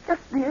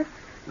 Just this.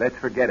 Let's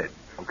forget it.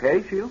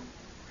 Okay, Sheila?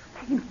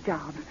 Change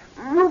jobs.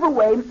 Move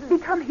away.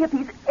 Become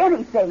hippies.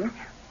 Anything.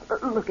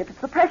 Look, if it's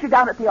the pressure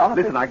down at the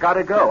office... Listen, I got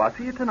to go. I'll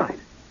see you tonight.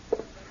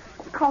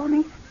 Call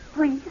me,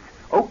 please.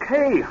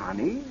 Okay,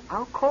 honey.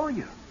 I'll call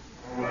you.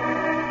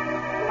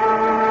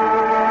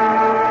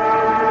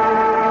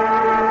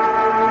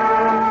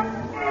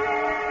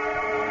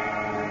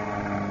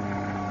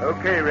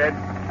 Okay, Red.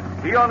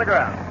 Be on the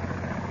ground.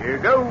 Here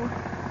goes.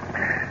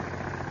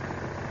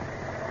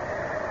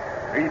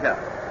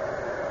 3,000.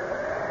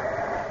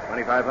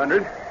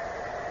 2,500.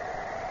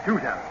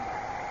 2,000.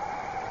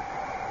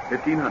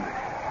 1,500.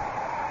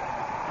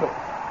 Pull.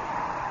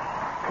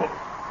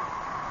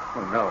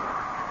 Oh, no.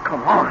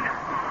 Come on.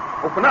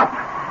 Open up.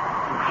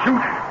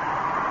 Shoot.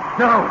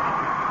 No.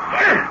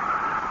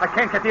 I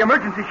can't get the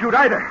emergency chute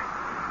either.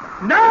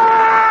 No!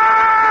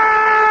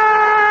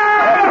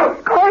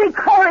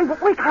 Corey,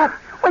 wake up.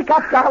 Wake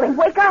up, darling.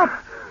 Wake up.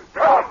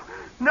 Oh,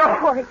 no.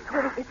 Corey,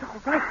 it's all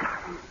right,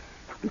 darling.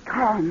 Be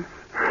calm.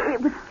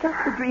 It was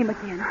just a dream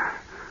again.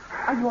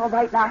 Are you all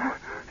right now?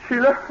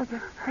 Sheila? Oh,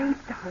 you're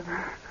safe,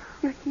 darling.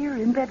 You're here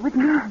in bed with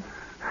me.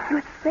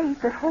 You're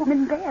safe at home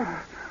in bed.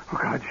 Oh,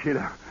 God,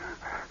 Sheila.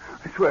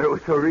 I swear it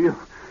was so real.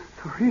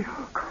 So real.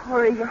 Oh,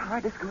 Corey, your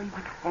heart is going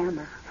like a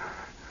hammer.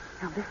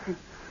 Now, listen.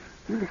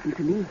 You listen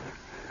to me.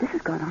 This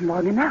has gone on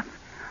long enough.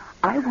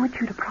 I want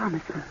you to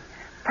promise me.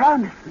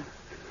 Promise me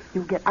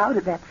You get out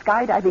of that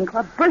skydiving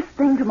club first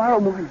thing tomorrow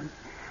morning.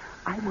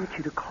 I want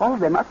you to call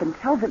them up and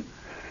tell them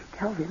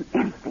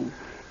anything.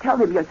 Tell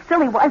them your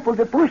silly wife will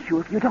divorce you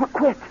if you don't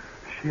quit.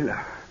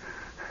 Sheila,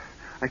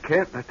 I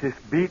can't let this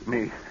beat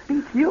me.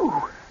 Beat you?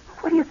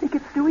 What do you think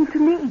it's doing to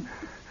me?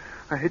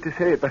 I hate to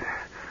say it, but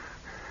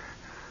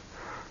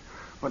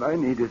what I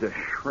need is a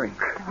shrink.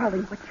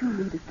 Darling, what you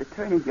need is to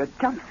turn in your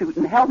jumpsuit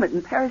and helmet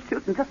and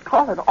parachute and just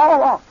call it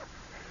all off.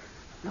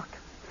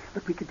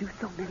 Look, we could do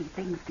so many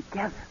things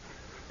together.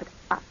 But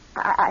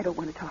I don't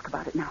want to talk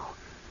about it now.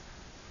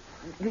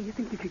 Do you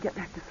think you could get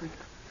back to sleep?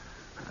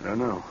 I don't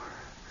know.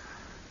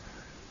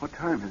 What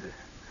time is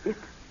it?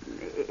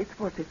 It's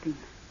 4:15.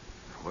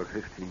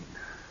 4:15.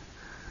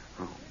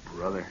 Oh,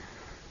 brother.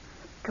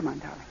 Come on,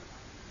 darling.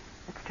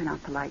 Let's turn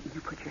out the light and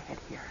you put your head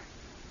here.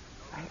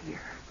 Right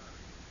here.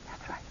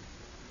 That's right.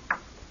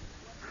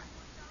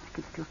 I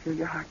can still feel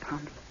your heart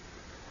pounding.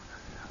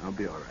 I'll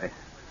be all right.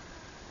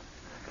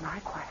 Just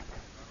lie quiet.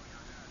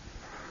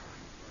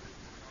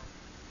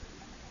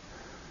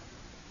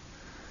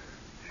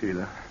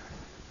 Sheila,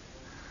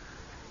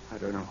 I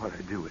don't know what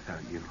I'd do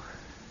without you.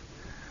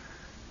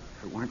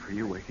 If it weren't for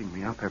you waking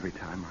me up every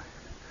time,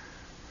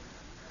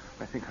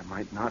 I think I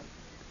might not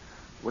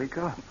wake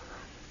up.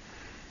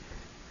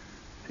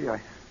 See,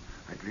 I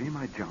dream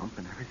I jump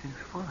and everything's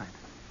fine.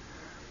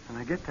 And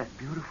I get that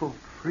beautiful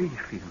free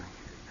feeling.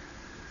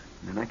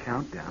 And then I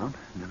count down,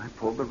 and then I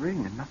pull the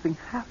ring, and nothing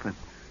happens.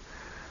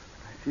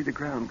 I see the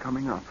ground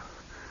coming up,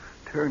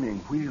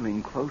 turning,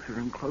 wheeling closer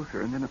and closer,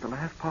 and then at the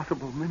last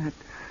possible minute,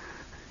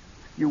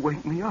 you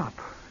wake me up.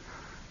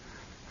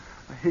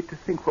 I hate to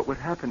think what would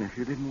happen if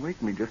you didn't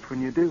wake me just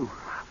when you do.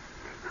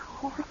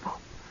 Horrible.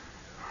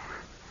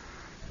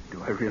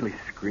 Do I really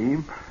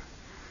scream?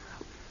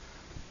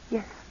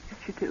 Yes,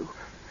 you do.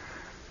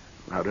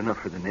 Loud enough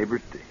for the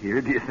neighbors to hear,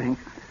 do you think?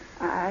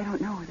 I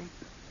don't know.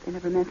 They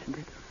never mentioned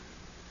it.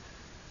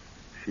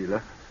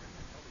 Sheila?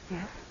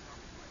 Yes?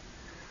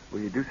 Will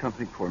you do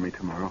something for me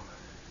tomorrow?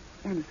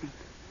 Anything.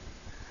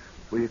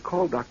 Will you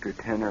call Dr.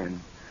 Tanner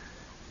and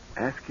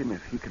ask him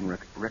if he can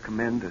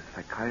recommend a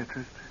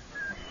psychiatrist?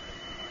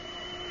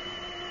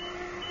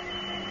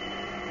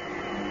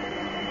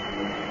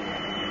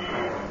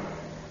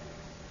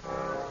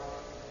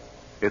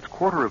 It's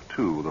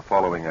 1:45 the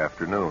following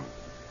afternoon.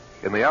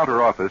 In the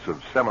outer office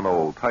of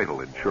Seminole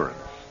Title Insurance,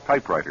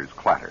 typewriters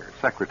clatter,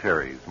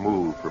 secretaries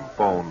move from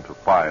phone to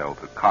file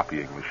to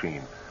copying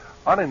machine,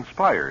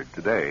 uninspired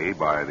today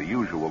by the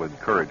usual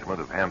encouragement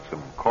of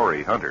handsome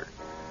Corey Hunter.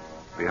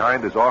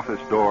 Behind his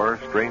office door,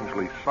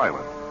 strangely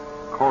silent,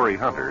 Corey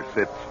Hunter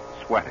sits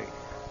sweating.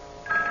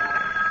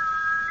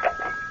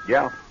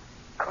 Yeah.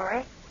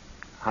 Corey?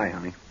 Hi,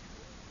 honey.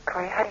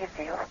 Corey, how do you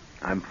feel?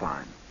 I'm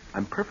fine.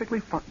 I'm perfectly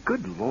fine.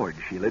 Good Lord,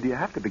 Sheila, do you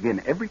have to begin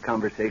every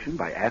conversation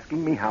by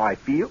asking me how I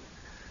feel?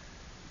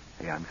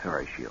 Hey, I'm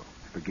sorry, Sheila.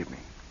 Forgive me.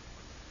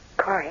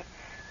 Corey,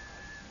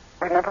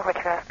 remember what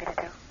you asked me to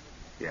do?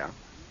 Yeah?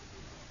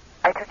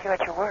 I took you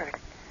at your word.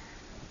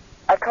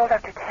 I called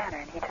Dr. Tanner,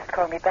 and he just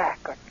called me back,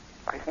 or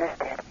his nurse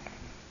did.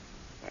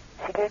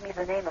 She gave me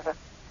the name of a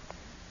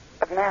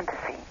man to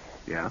see.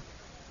 Yeah?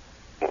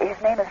 His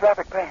name is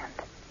Robert Brand.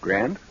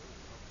 Grand?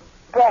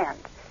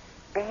 Brand.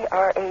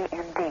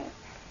 B-R-A-N-D.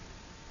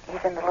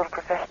 He's in the little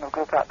professional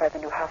group out by the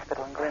new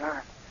hospital in Glen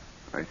Arm.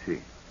 I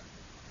see.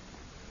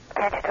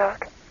 Can't you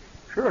talk?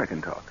 Sure I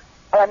can talk.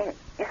 Oh, I mean,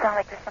 you sound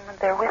like there's someone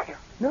there with you.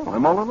 No,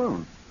 I'm all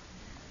alone.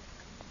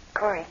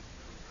 Corey,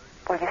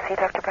 will you see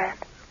Dr. Brand?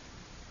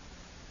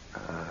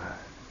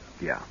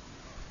 Yeah.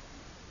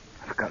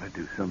 I've got to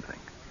do something.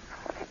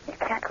 You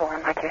can't go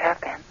on like you have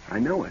been. I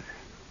know it.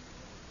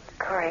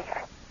 Corey,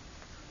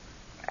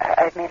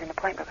 I've made an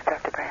appointment with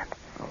Dr. Brand.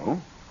 Oh?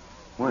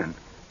 When?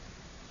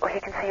 Well, he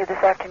can see you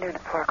this afternoon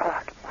at 4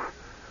 o'clock.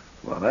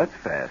 Well, that's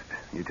fast.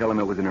 You tell him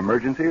it was an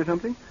emergency or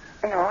something?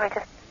 No, I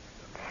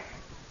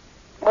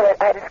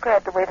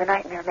described the way the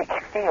nightmare makes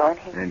you feel, and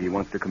he... And he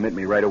wants to commit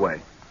me right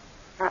away?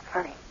 Not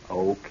funny.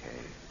 Okay.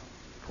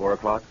 4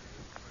 o'clock?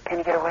 Can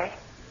you get away?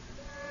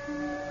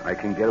 I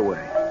can get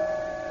away.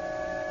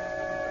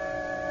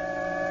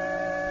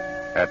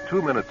 At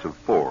 2 minutes of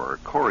 4,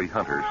 Corey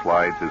Hunter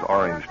slides his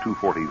orange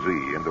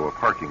 240Z into a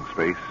parking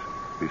space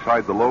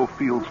beside the low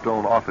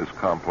fieldstone office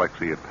complex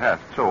he had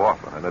passed so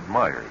often and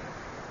admired.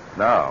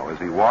 Now, as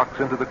he walks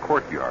into the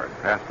courtyard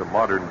past a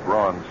modern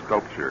bronze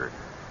sculpture,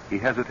 he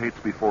hesitates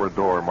before a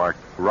door marked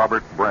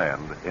Robert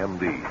Brand,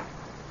 M.D.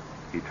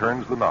 He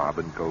turns the knob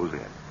and goes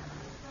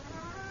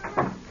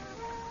in.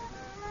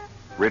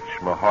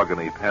 Rich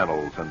mahogany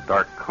panels and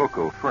dark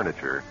cocoa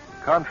furniture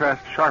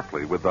contrast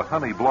sharply with the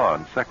honey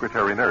blonde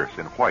secretary nurse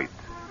in white,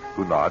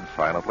 who nods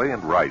silently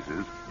and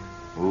rises,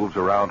 moves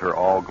around her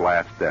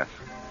all-glass desk,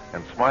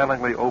 and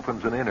smilingly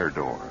opens an inner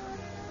door.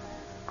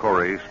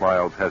 Corey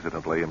smiles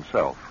hesitantly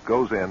himself,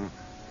 goes in, and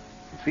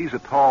sees a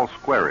tall,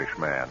 squarish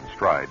man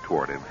stride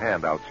toward him,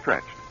 hand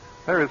outstretched.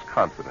 There is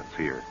confidence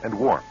here, and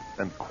warmth,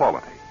 and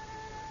quality.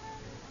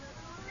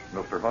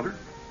 Mr. Hunter?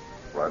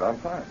 Right on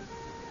time.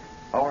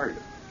 How are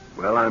you?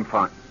 Well, I'm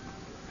fine.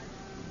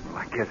 Well,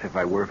 I guess if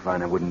I were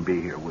fine, I wouldn't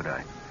be here, would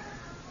I?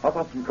 How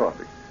about some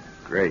coffee?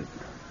 Great.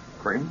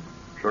 Cream?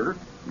 Sugar?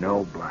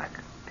 No black.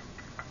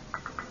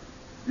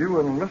 You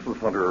and Mrs.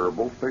 Hunter are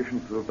both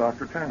patients of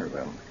Dr. Tanner,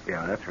 then?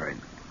 Yeah, that's right.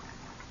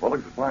 Well,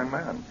 he's a fine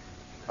man.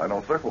 I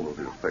know several of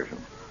his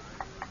patients.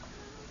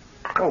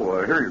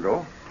 Oh, here you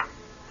go.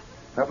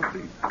 Have a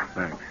seat.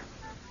 Thanks.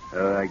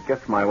 I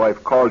guess my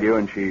wife called you,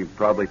 and she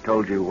probably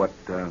told you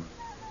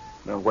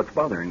what's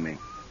bothering me.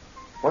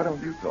 Why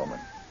don't you tell me?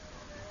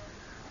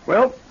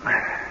 Well,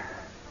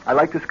 I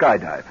like to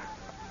skydive.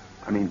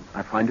 I mean,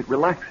 I find it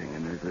relaxing,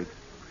 and there's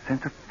a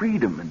sense of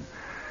freedom and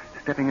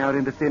stepping out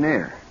into thin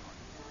air.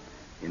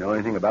 You know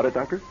anything about it,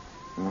 Doctor?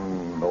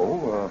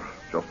 No,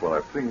 just what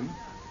I've seen.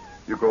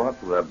 You go out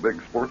to that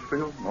big sports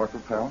field north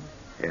of town?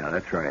 Yeah,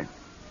 that's right.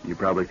 You've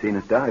probably seen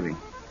us diving.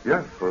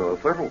 Yes,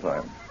 several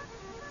times.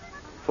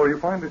 So you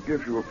find it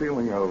gives you a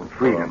feeling of...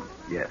 freedom,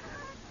 yes.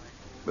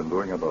 Been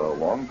doing it a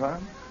long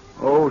time?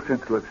 Oh,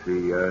 since, let's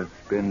see,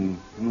 it's been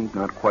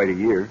not quite a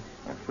year.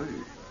 I see.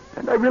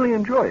 And I really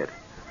enjoy it.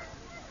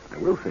 I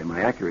will say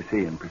my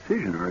accuracy and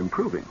precision are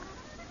improving.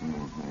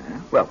 Mm-hmm.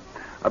 Well,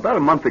 about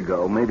a month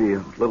ago, maybe a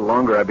little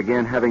longer, I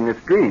began having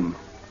this dream.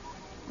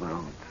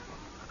 Well,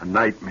 it's a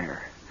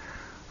nightmare.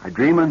 I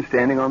dream I'm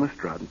standing on the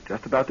strut,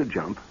 just about to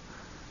jump,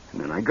 and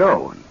then I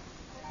go, and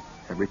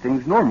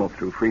everything's normal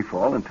through free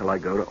fall until I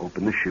go to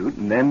open the chute,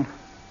 and then,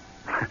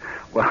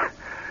 well,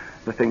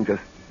 the thing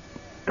just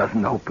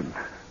doesn't open.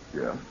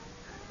 Yes?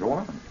 Go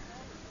on.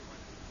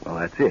 Well,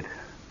 that's it.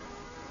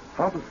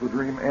 How does the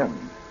dream end?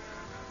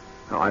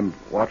 Now, I'm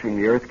watching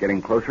the Earth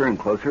getting closer and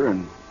closer,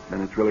 and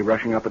then it's really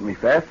rushing up at me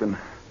fast, and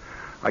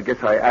I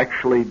guess I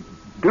actually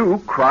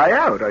do cry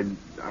out.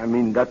 I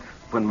mean, that's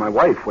when my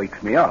wife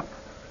wakes me up.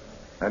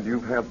 And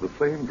you've had the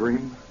same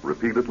dream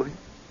repeatedly?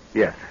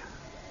 Yes.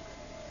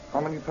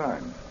 How many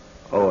times?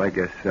 Oh, I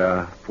guess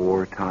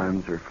 4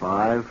 times or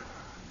 5.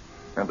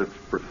 And it's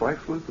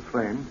precisely the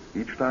same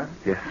each time?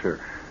 Yes, sir.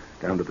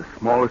 Down to the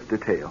smallest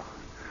detail.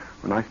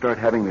 When I start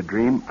having the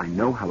dream, I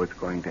know how it's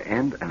going to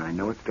end, and I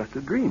know it's just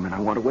a dream, and I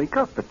want to wake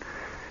up, but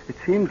it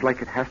seems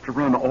like it has to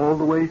run all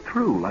the way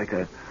through, like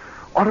a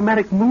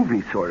automatic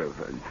movie, sort of,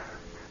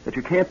 that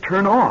you can't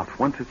turn off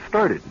once it's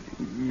started.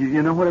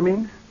 You know what I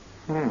mean?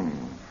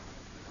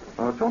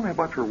 Tell me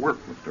about your work,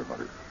 Mr.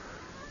 Hunter.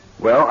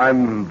 Well,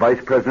 I'm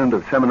vice president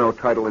of Seminole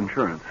Title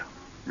Insurance.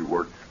 You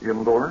work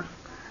indoors?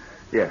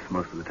 Yes,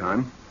 most of the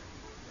time.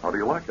 How do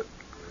you like it?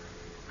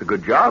 It's a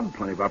good job,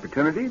 plenty of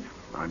opportunities.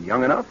 I'm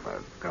young enough.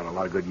 I've got a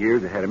lot of good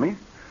years ahead of me.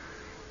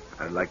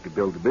 I like to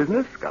build a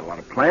business, got a lot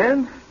of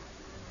plans.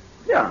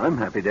 Yeah, I'm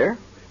happy there.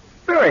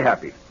 Very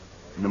happy.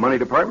 In the money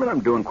department,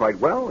 I'm doing quite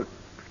well.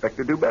 Expect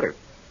to do better.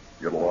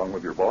 Get along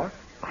with your boss?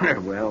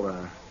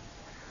 Well,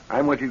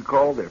 I'm what you'd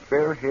call the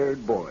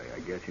fair-haired boy, I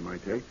guess you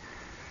might say.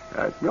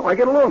 No, I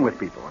get along with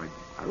people.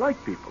 I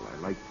like people. I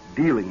like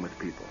dealing with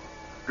people.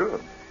 Good.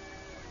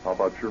 How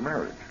about your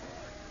marriage?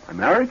 My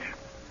marriage?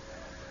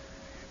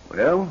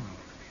 Well,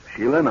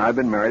 Sheila and I have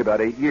been married about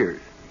 8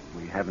 years.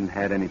 We haven't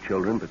had any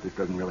children, but this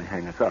doesn't really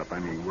hang us up. I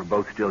mean, we're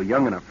both still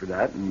young enough for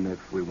that, and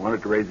if we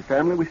wanted to raise a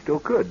family, we still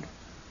could.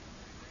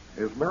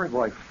 Is married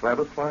life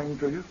satisfying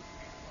to you?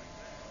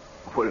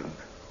 What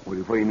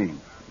do you mean?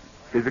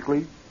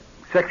 Physically?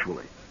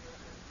 Sexually?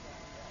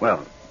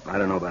 Well, I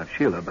don't know about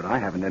Sheila, but I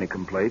haven't any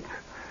complaints.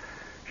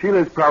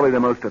 Sheila's probably the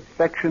most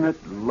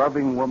affectionate,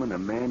 loving woman a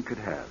man could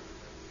have.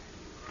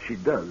 She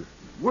does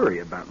worry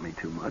about me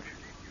too much.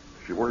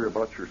 She worry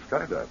about your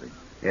skydiving?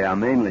 Yeah,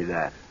 mainly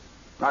that.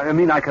 I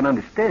mean, I can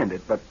understand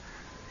it, but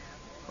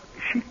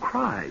she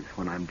cries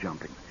when I'm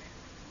jumping.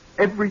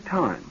 Every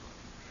time.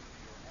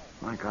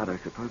 My God, I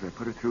suppose I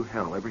put her through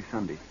hell every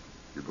Sunday.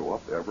 You go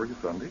up every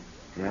Sunday?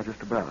 Yeah,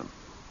 just about.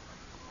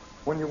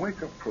 When you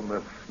wake up from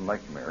this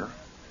nightmare,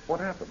 what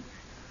happens?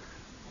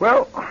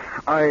 Well,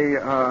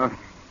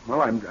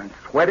 I'm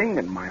sweating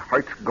and my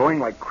heart's going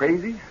like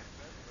crazy.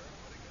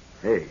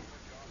 Hey,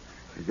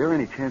 is there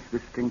any chance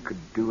this thing could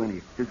do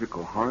any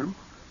physical harm?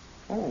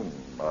 Oh,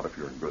 not if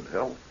you're in good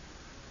health.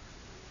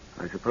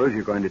 I suppose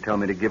you're going to tell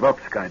me to give up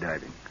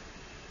skydiving.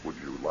 Would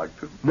you like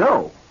to?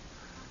 No.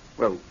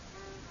 Well,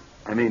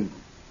 I mean,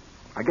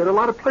 I get a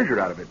lot of pleasure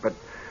out of it, but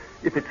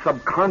if it's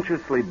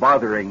subconsciously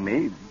bothering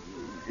me,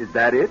 is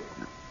that it?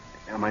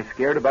 Am I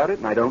scared about it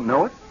and I don't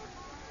know it?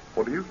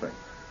 What do you think?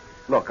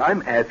 Look,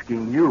 I'm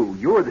asking you.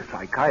 You're the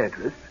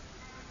psychiatrist.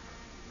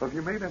 Have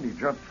you made any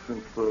jumps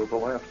since the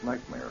last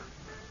nightmare?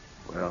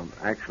 Well,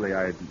 actually,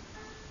 I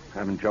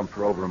haven't jumped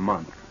for over a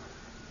month.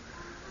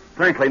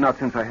 Frankly, not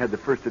since I had the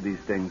first of these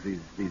things,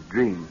 these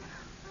dreams.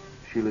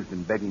 Sheila's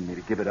been begging me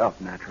to give it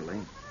up, naturally.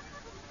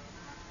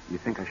 You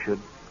think I should?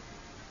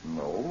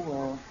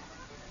 No,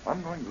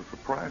 I'm going to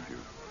surprise you.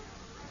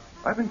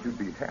 I think you'd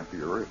be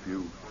happier if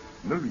you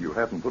knew you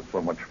hadn't put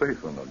so much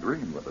faith in a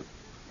dream that it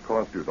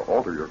caused you to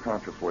alter your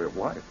conscious way of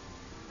life.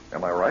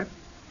 Am I right?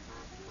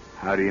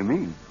 How do you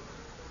mean?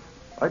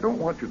 I don't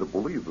want you to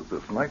believe that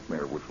this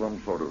nightmare was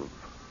some sort of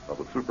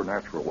a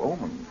supernatural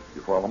omen.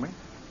 You follow me?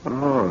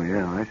 Oh,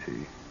 yeah, I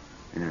see.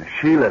 Yeah,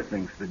 Sheila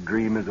thinks the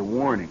dream is a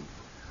warning.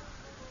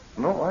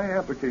 No, I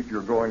advocate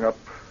your going up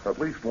at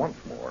least once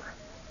more.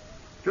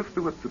 Just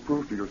do it to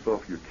prove to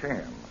yourself you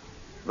can.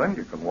 Then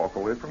you can walk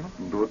away from it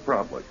and do it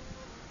proudly.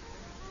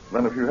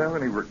 Then if you have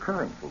any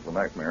recurrence of the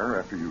nightmare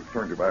after you've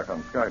turned your back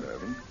on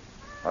skydiving,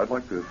 I'd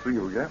like to see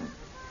you again.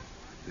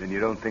 Then you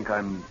don't think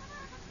I'm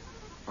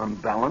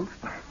unbalanced?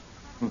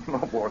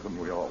 No more than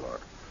we all are.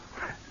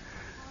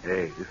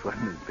 Hey, this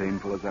wasn't as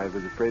painful as I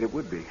was afraid it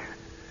would be.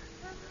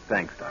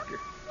 Thanks, Doctor.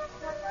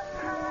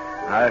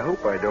 I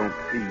hope I don't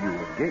see you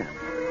again.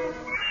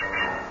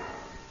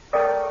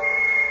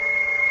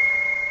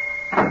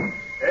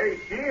 Hey,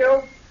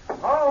 Shield, I'm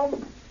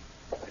home.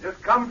 I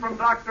just come from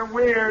Dr.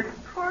 Weird.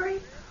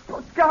 Corey?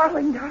 Oh,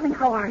 darling,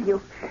 how are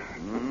you?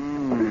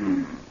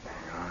 I'm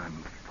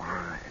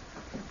fine.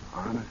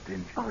 Honest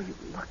injury. Oh, you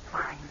look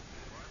fine.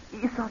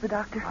 You saw the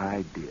doctor?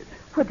 I did.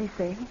 What'd he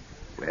say?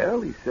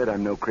 Well, he said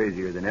I'm no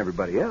crazier than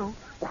everybody else.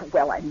 Oh,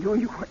 well, I knew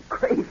you weren't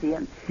crazy,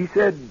 and... He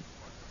said,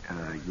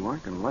 you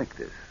aren't going to like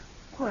this.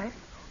 What?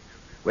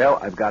 Well,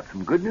 I've got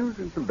some good news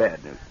and some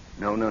bad news.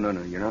 No.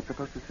 You're not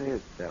supposed to say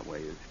it that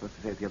way. You're supposed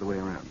to say it the other way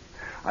around.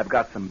 I've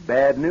got some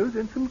bad news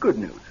and some good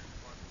news.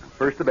 Now,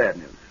 first, the bad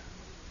news.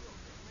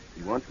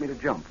 He wants me to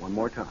jump one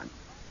more time.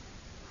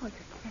 Oh, you're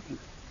kidding.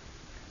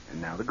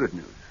 And now the good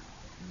news.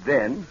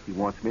 Then he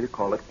wants me to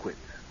call it quits.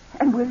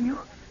 And will you?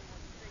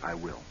 I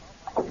will.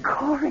 Oh,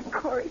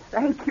 Corey,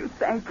 thank you.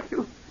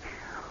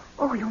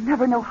 Oh, you'll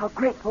never know how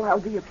grateful I'll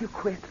be if you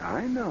quit.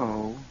 I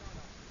know.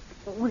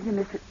 Will you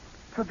miss it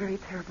so very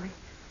terribly?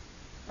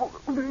 Well,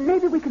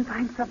 maybe we can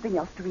find something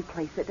else to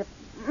replace it.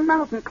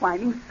 Mountain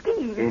climbing,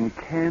 skiing. In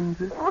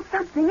Kansas? Oh,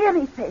 something,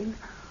 anything.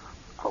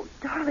 Oh,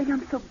 darling,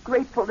 I'm so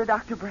grateful to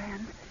Dr.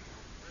 Brand.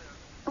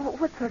 Oh,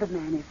 what sort of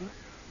man is he?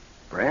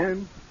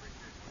 Brand?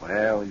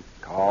 Well, he's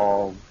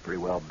tall, pretty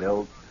well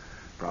built.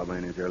 Probably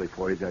in his early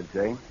 40s, I'd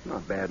say.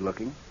 Not bad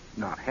looking.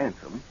 Not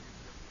handsome.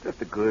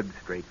 Just a good,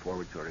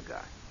 straightforward sort of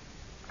guy.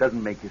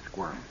 Doesn't make you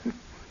squirm.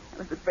 I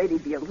was afraid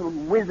he'd be a little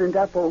wizened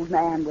up old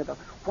man with a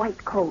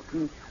white coat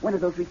and one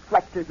of those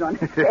reflectors on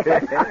his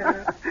head.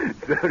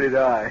 So did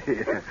I.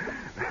 Hey,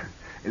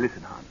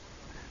 listen, hon.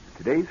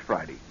 Today's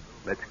Friday.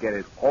 Let's get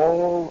it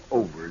all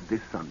over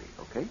this Sunday,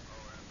 okay?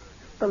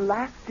 The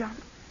last jump?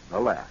 The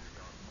last.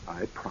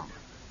 I promise.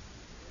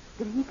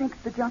 Then he thinks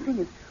the jumping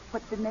is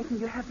what's been making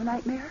you have the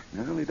nightmare?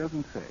 No, he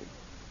doesn't say.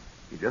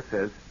 He just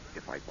says,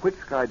 if I quit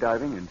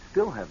skydiving and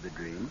still have the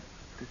dream,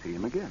 to see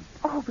him again.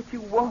 Oh, but you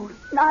won't.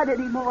 Not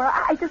anymore.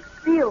 I just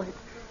feel it.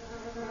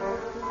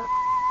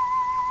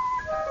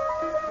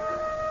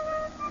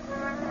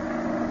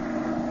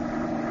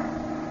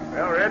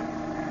 Well, Red,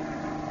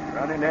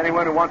 run into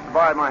anyone who wants to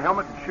buy my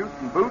helmet and chutes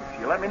and boots,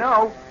 you let me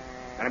know.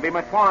 Gonna be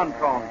my swan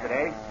song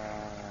today.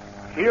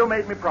 She'll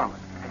make me promise.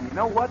 And you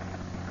know what?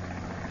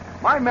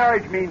 My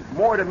marriage means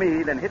more to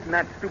me than hitting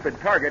that stupid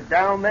target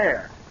down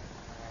there.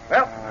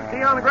 Well, see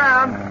you on the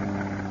ground.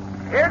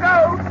 Here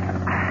goes.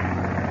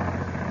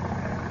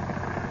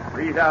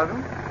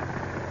 3,000.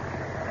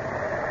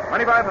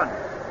 2,500.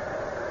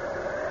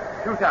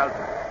 2,000.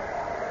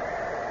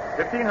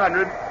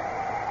 1,500.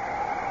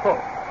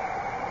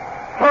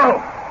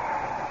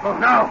 Oh,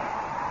 no.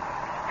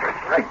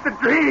 Just like the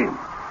dream.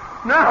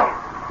 No,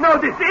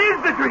 this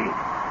is the dream.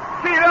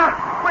 Sheila,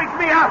 wake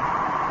me up.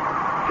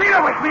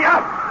 Sheila, wake me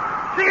up.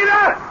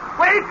 Sheila,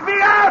 wake me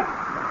up.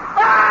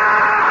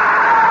 Ah!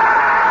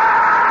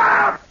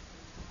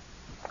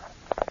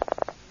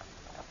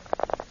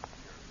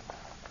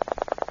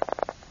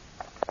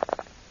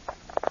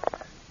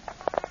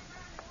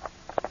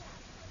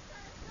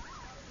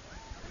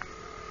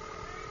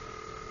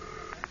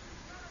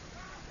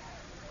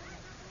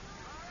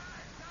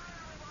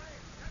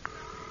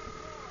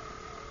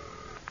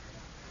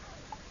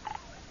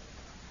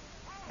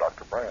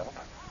 Dr. Brand.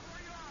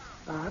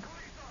 Bob?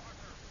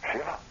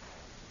 Sheila?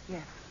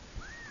 Yes.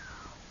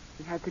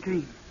 He had the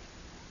dream.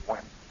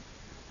 When?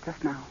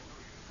 Just now.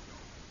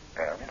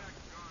 And?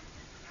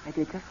 I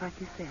did just like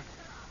you said.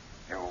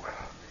 You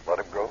let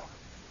him go?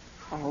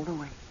 All the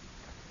way.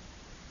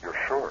 You're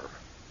sure?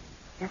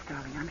 Yes,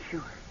 darling, I'm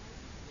sure.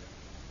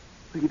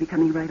 Will you be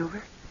coming right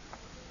over?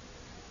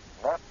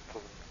 Not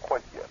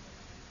quite yet.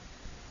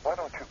 Why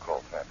don't you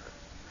call Sandra?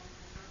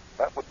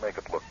 That would make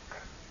it look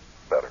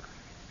better.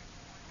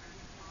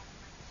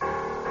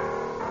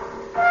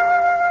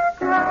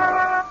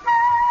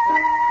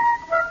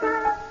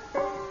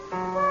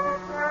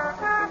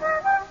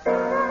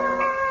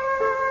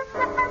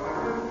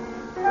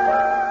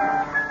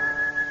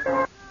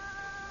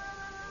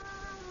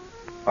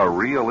 A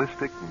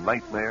realistic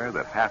nightmare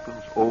that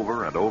happens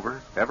over and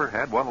over? Ever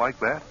had one like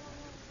that?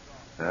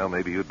 Well,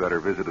 maybe you'd better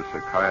visit a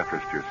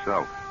psychiatrist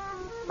yourself.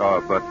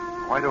 But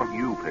why don't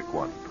you pick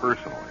one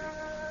personally?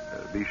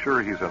 Be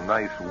sure he's a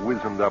nice,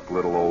 wizened-up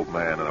little old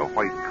man in a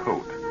white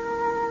coat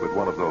with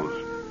one of those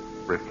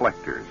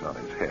reflectors on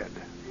his head.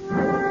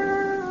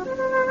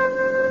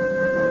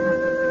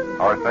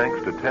 Our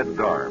thanks to Ted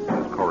Darms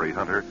as Corey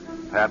Hunter,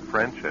 Pat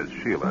French as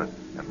Sheila,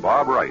 and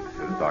Bob Wright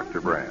as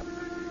Dr. Brand.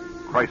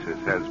 Crisis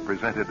has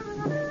presented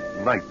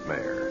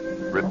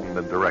Nightmare, written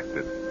and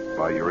directed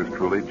by yours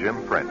truly,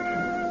 Jim French.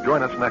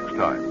 Join us next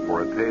time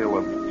for a tale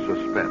of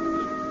suspense,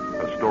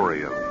 a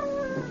story of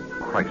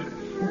crisis.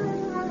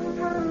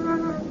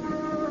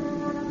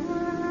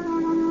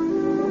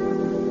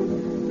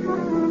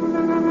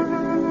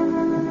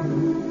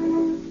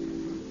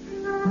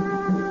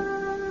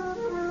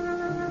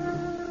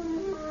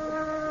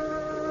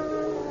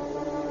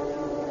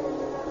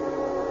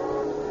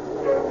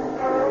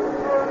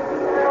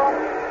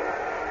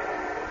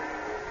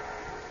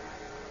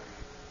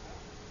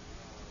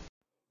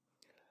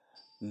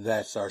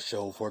 That's our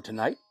show for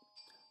tonight.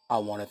 I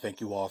want to thank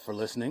you all for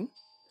listening.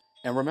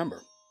 And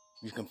remember,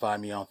 you can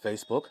find me on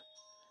Facebook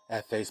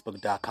at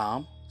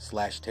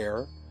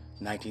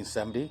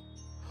facebook.com/terror1970,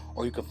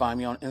 or you can find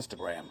me on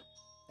Instagram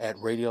at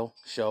Radio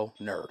Show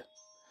Nerd.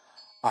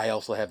 I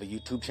also have a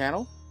YouTube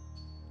channel,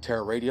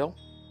 Terror Radio.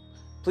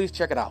 Please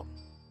check it out.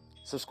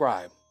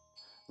 Subscribe,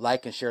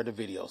 like, and share the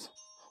videos.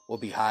 Will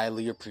be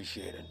highly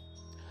appreciated.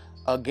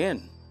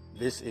 Again,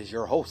 this is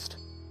your host,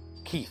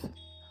 Keith,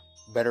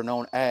 better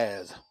known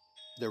as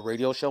the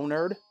Radio Show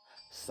Nerd,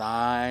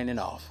 signing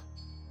off.